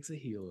 sometimes it takes a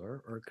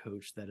healer or a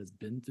coach that has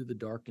been through the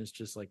darkness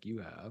just like you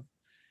have,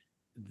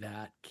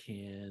 that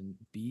can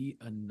be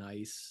a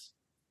nice,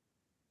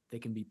 they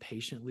can be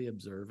patiently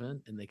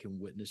observant and they can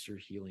witness your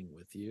healing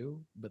with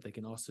you, but they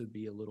can also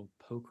be a little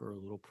poke or a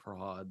little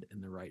prod in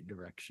the right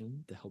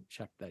direction to help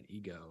check that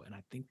ego. And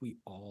I think we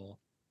all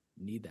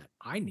need that.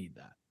 I need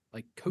that.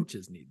 Like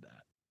coaches need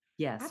that.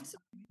 Yes,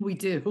 Absolutely. we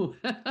do.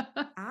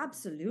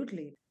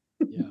 Absolutely.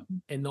 Yeah.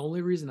 And the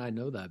only reason I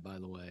know that, by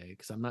the way,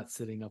 because I'm not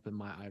sitting up in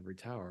my ivory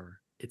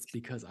tower, it's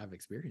because I've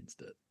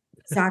experienced it.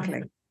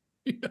 Exactly.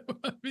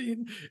 I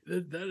mean,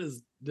 that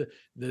is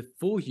the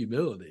full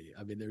humility.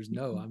 I mean, there's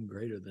no I'm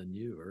greater than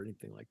you or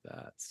anything like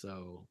that.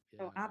 So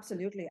yeah, No,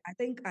 absolutely. I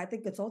think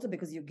it's also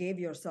because you gave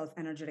yourself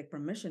energetic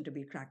permission to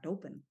be cracked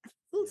open.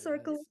 Full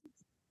circle.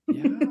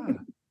 yes, yeah.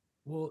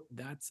 Well,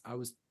 that's I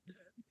was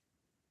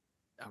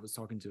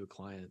talking to a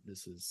client.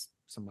 This is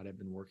somebody I've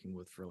been working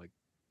with for like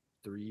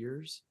 3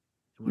 years.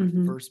 And when I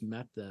Mhm. first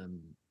met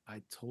them,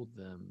 I told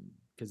them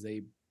because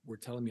they were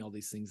telling me all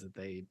these things that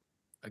they,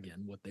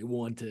 again, what they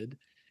wanted.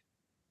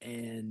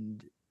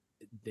 And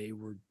they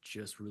were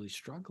just really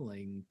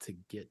struggling to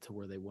get to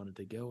where they wanted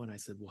to go. And I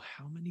said, well,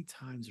 how many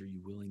times are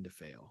you willing to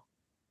fail?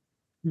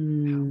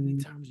 How many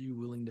Mm. times are you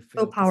willing to So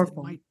fail? Because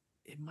powerful.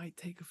 it might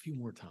take a few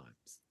more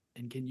times.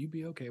 And can you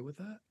be okay with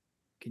that?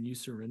 Can you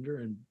surrender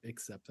and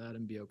accept that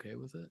and be okay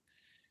with it?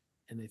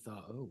 And they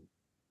thought, oh,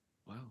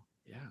 wow,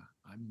 yeah,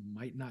 I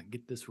might not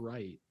get this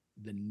right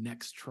the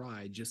next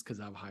try just because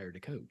I've hired a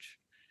coach.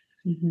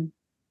 Mm-hmm.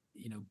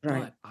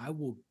 Right. But I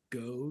will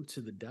go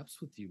to the depths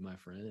with you, my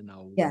friend, and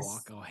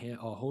Yes.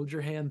 I'll hold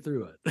your hand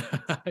through it.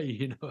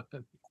 You know what I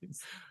mean?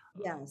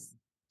 Um, Yes.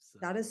 so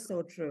That is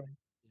so true.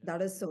 yeah.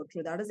 That is so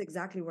true. That is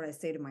exactly what I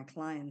say to my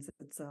clients.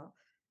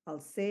 I'll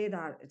say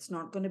that it's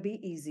not going to be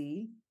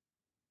easy,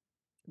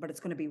 but it's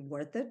going to be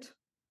worth it.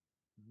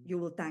 Mhm. You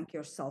will thank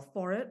yourself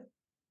for it.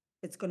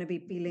 It's going to be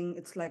peeling,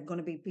 it's like going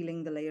to be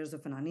peeling the layers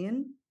of an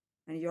onion,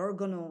 and you're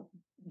going to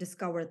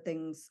discover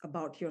things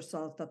about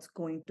yourself that's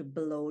going to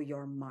blow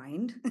your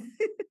mind.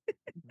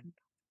 Mhm.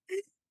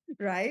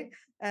 Right.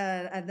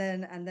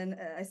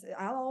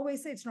 I'll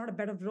always say it's not a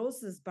bed of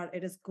roses, but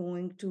it is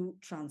going to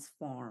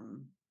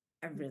transform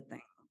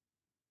everything.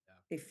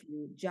 Yeah. if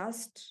you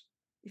just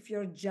if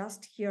you're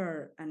just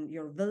here and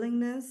your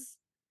willingness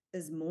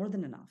is more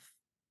than enough.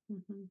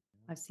 Mm-hmm.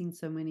 I've seen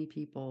so many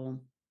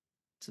people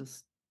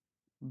just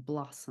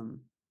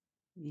blossom,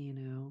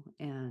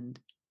 and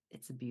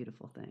it's a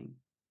beautiful thing.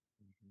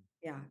 Mhm.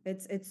 Yeah,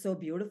 it's so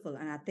beautiful,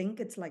 and I think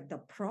it's like the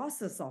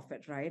process of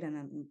it, right?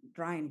 And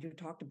Ryan, you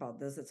talked about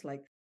this. It's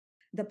like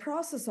the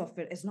process of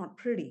it is not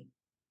pretty,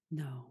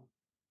 No.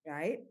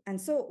 right? And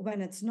so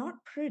when it's not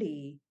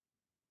pretty,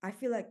 I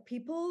feel like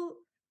people,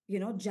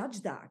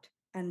 judge that,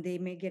 and they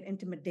may get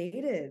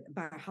intimidated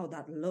by how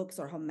that looks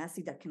or how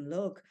messy that can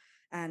look.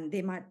 And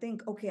they might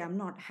think, okay, I'm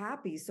not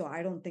happy, so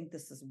I don't think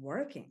this is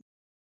working.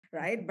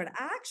 Right. But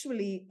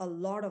actually, a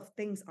lot of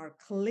things are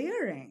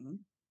clearing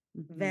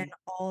when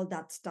Mm-hmm. all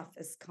that stuff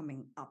is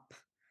coming up.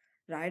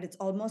 Right. It's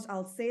almost,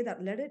 I'll say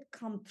that let it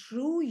come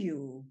through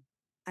you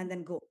and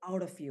then go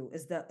out of you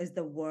is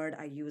the word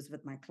I use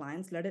with my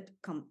clients. Let it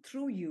come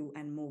through you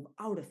and move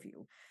out of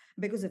you.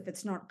 Because if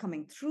it's not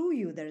coming through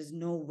you, there is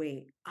no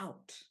way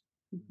out.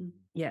 Mm-hmm. Mhm.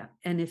 Yeah,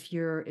 and if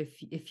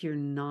you're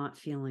not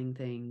feeling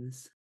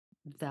things,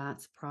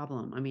 that's a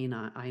problem. I mean,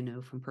 I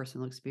know from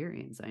personal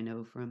experience. I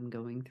know from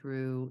going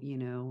through,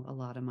 a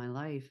lot of my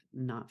life,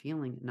 not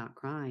feeling, not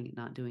crying,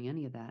 not doing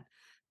any of that.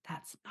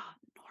 That's not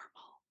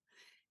normal.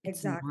 It's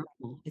Exactly.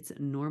 normal. It's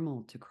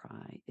normal to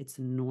cry. It's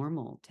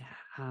normal to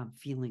have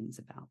feelings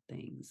about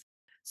things.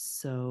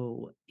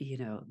 So,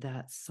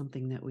 that's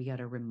something that we got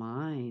to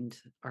remind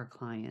our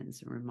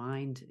clients,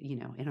 remind,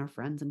 and our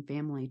friends and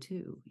family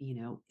too.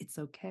 It's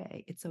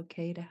okay. It's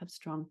okay to have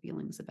strong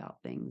feelings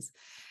about things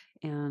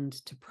and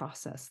to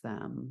process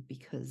them,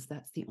 because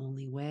that's the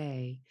only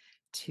way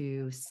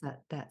to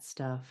set that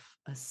stuff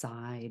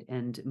aside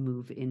and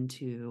move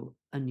into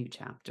a new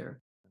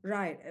chapter.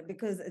 Right.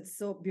 Because it's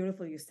so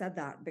beautiful you said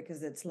that,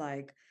 because it's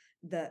like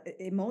the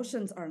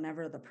emotions are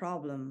never the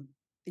problem.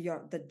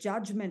 The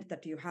judgment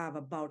that you have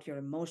about your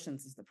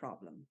emotions is the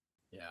problem.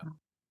 Yeah.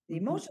 The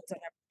Mhm, emotions are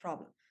never the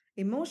problem.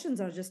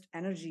 Emotions are just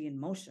energy in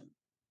motion.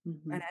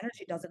 And mhm.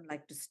 energy doesn't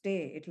like to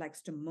stay, it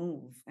likes to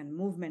move. And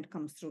movement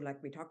comes through,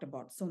 like we talked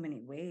about, so many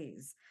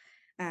ways.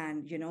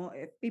 And,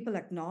 if people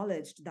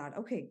acknowledged that,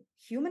 okay,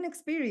 human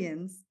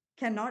experience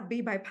cannot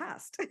be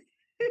bypassed.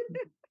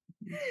 Mhm.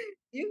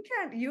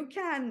 Mhm. You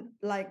can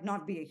like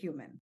not be a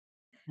human.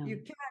 You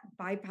No. can't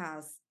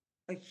bypass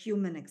a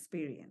human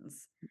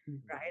experience,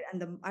 Mhm. right?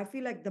 And I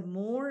feel like the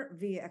more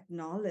we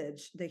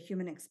acknowledge the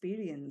human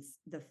experience,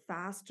 the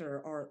faster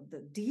or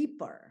the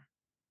deeper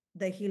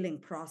the healing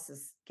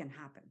process can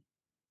happen.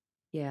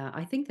 Yeah,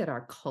 I think that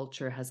our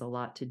culture has a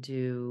lot to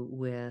do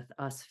with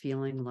us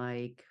feeling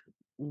like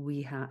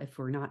if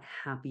we're not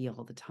happy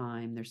all the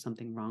time, there's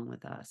something wrong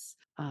with us.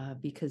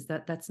 Because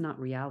that's not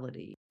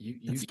reality. You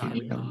That's not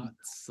reality. cannot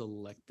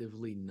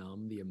selectively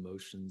numb the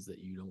emotions that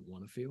you don't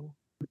want to feel.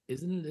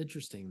 Isn't it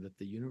interesting that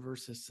the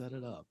universe has set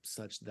it up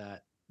such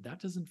that that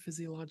doesn't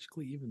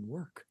physiologically even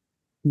work,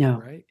 No.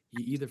 right?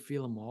 You either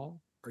feel them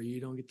all or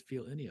you don't get to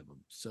feel any of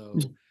them. So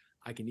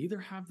I can either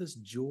have this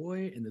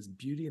joy and this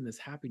beauty and this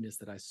happiness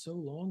that I so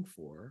long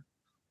for,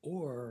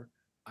 or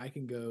I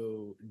can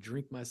go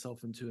drink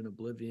myself into an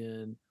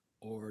oblivion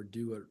or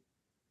do what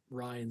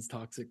Ryan's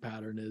toxic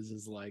pattern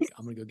is like,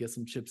 I'm gonna go get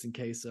some chips and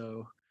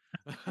queso.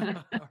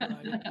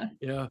 Right.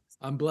 Yeah.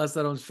 I'm blessed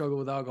I don't struggle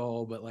with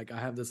alcohol, but like I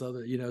have this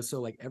other,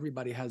 so like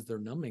everybody has their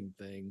numbing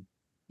thing.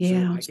 So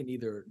Yeah. I can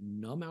either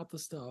numb out the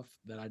stuff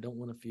that I don't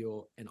want to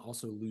feel and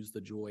also lose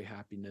the joy,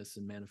 happiness,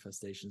 and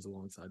manifestations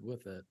alongside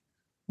with it,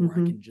 or I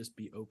Hmm. can just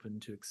be open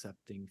to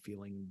accepting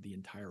feeling the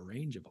entire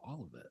range of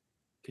all of it.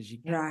 Because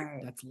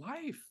Right, that's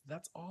life.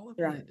 That's all of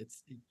right. it.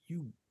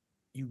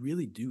 You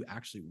really do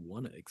actually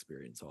want to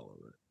experience all of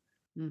it.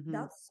 Hmm.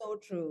 That's so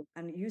true.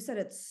 And you said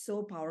it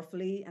so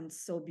powerfully and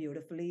so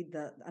beautifully.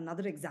 The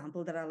another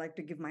example that I like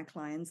to give my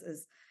clients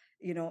is,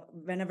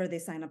 whenever they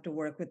sign up to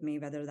work with me,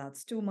 whether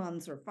that's 2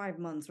 months or 5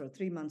 months or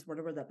 3 months,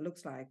 whatever that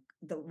looks like,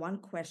 the one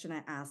question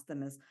I ask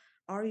them is,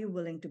 are you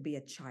willing to be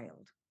a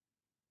child?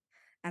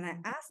 And I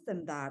ask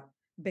them that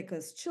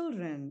because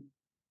children,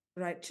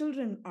 right?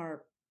 Children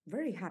are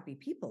very happy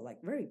people,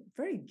 like very,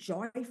 very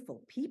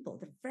joyful people.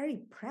 They're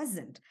very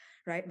present,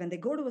 right? When they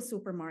go to a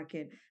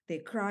supermarket, they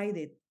cry,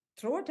 they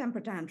throw a temper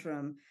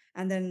tantrum,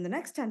 and then in the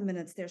next 10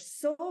 minutes, they're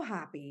so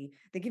happy.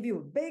 They give you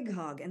a big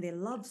hug and they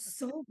love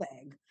so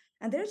big.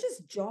 And they're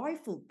just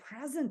joyful,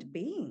 present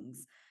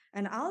beings.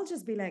 And I'll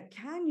just be like,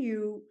 can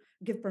you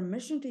give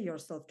permission to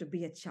yourself to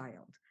be a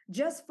child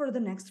just for the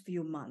next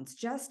few months,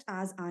 just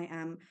as I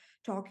am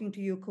talking to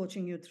you,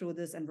 coaching you through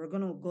this, and we're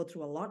going to go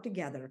through a lot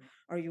together?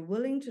 Are you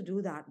willing to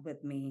do that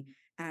with me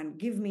and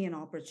give me an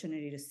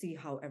opportunity to see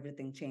how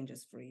everything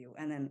changes for you?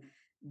 And then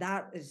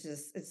that is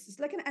just, it's just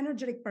like an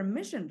energetic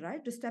permission,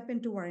 right? To step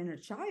into our inner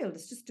child.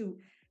 It's just to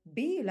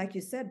be, like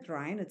you said,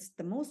 Ryan, it's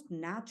the most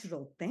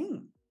natural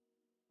thing.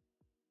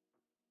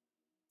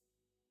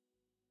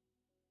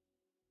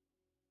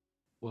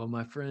 Well,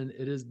 my friend,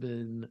 it has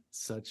been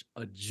such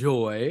a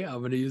joy. I'm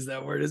going to use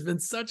that word. It's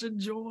been such a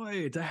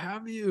joy to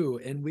have you.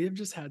 And we have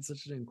just had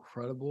such an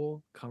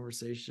incredible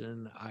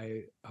conversation.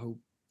 I hope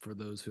for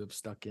those who have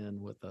stuck in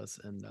with us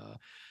and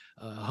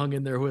hung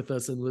in there with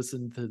us and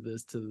listened to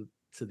this to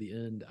the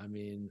end. I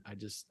mean, I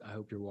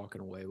hope you're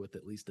walking away with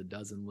at least a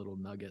dozen little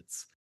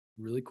nuggets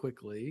really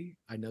quickly.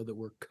 I know that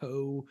we're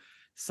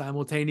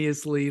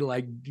simultaneously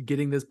like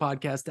getting this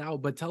podcast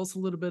out, but tell us a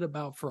little bit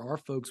about, for our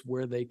folks,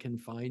 where they can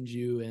find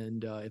you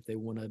and if they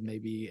want to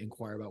maybe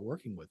inquire about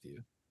working with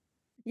you.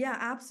 Yeah,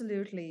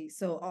 absolutely.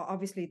 So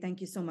obviously,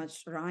 thank you so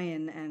much,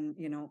 Ryan, and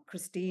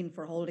Christine,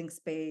 for holding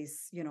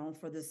space,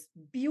 for this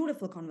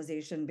beautiful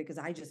conversation, because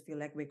I just feel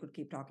like we could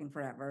keep talking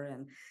forever,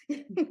 and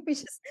we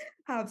just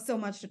have so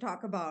much to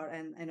talk about.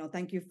 And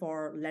thank you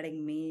for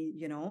letting me,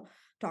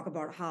 talk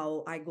about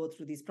how I go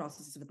through these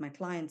processes with my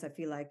clients. I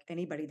feel like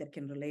anybody that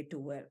can relate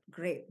to it,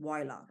 great,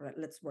 voila, right?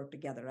 Let's work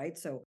together, right?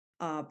 So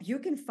you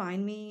can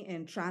find me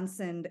in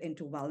Transcend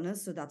into Wellness.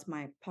 So that's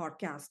my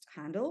podcast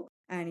handle.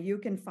 And you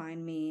can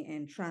find me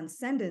in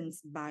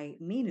Transcendence by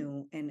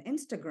Minu in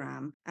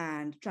Instagram,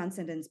 and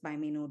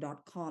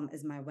transcendencebyMinu.com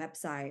is my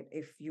website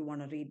if you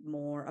want to read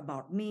more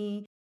about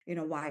me,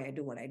 why I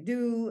do what I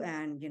do,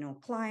 and,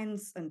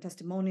 clients and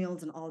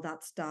testimonials and all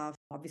that stuff.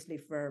 Obviously,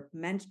 if we're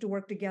meant to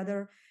work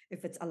together,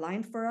 if it's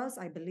aligned for us,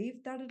 I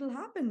believe that it'll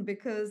happen,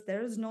 because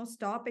there is no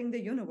stopping the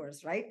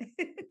universe, right?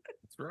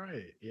 That's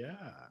right.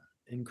 Yeah.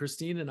 And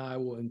Christine and I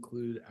will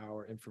include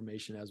our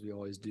information, as we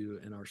always do,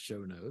 in our show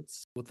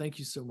notes. Well, thank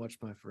you so much,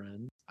 my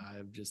friend.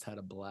 I've just had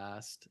a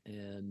blast.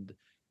 And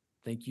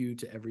thank you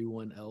to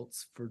everyone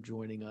else for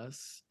joining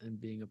us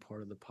and being a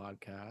part of the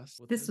podcast.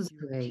 Well, This was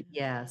great.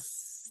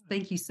 Yes.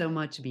 Thank you so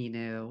much,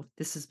 Minu.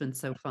 This has been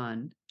so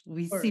fun.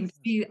 We seem to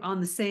be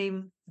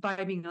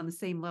vibing on the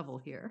same level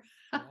here.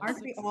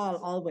 Aren't we all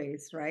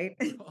always, right?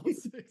 All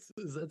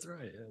sixes. That's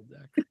right. Yeah,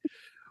 exactly.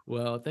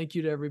 Well, thank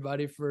you to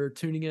everybody for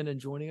tuning in and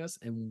joining us,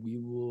 and we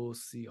will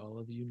see all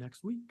of you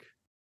next week.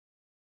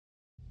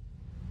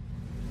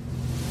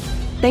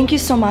 Thank you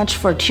so much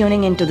for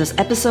tuning into this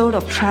episode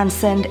of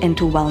Transcend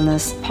into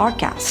Wellness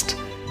podcast.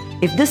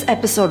 If this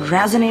episode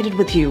resonated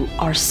with you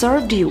or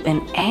served you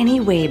in any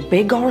way,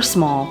 big or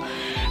small,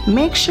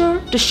 make sure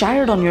to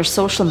share it on your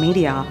social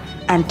media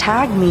and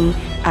tag me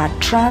at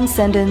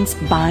Transcendence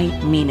by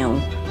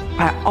Minu.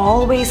 I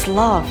always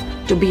love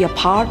to be a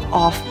part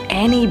of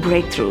any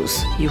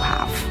breakthroughs you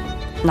have.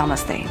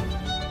 Namaste.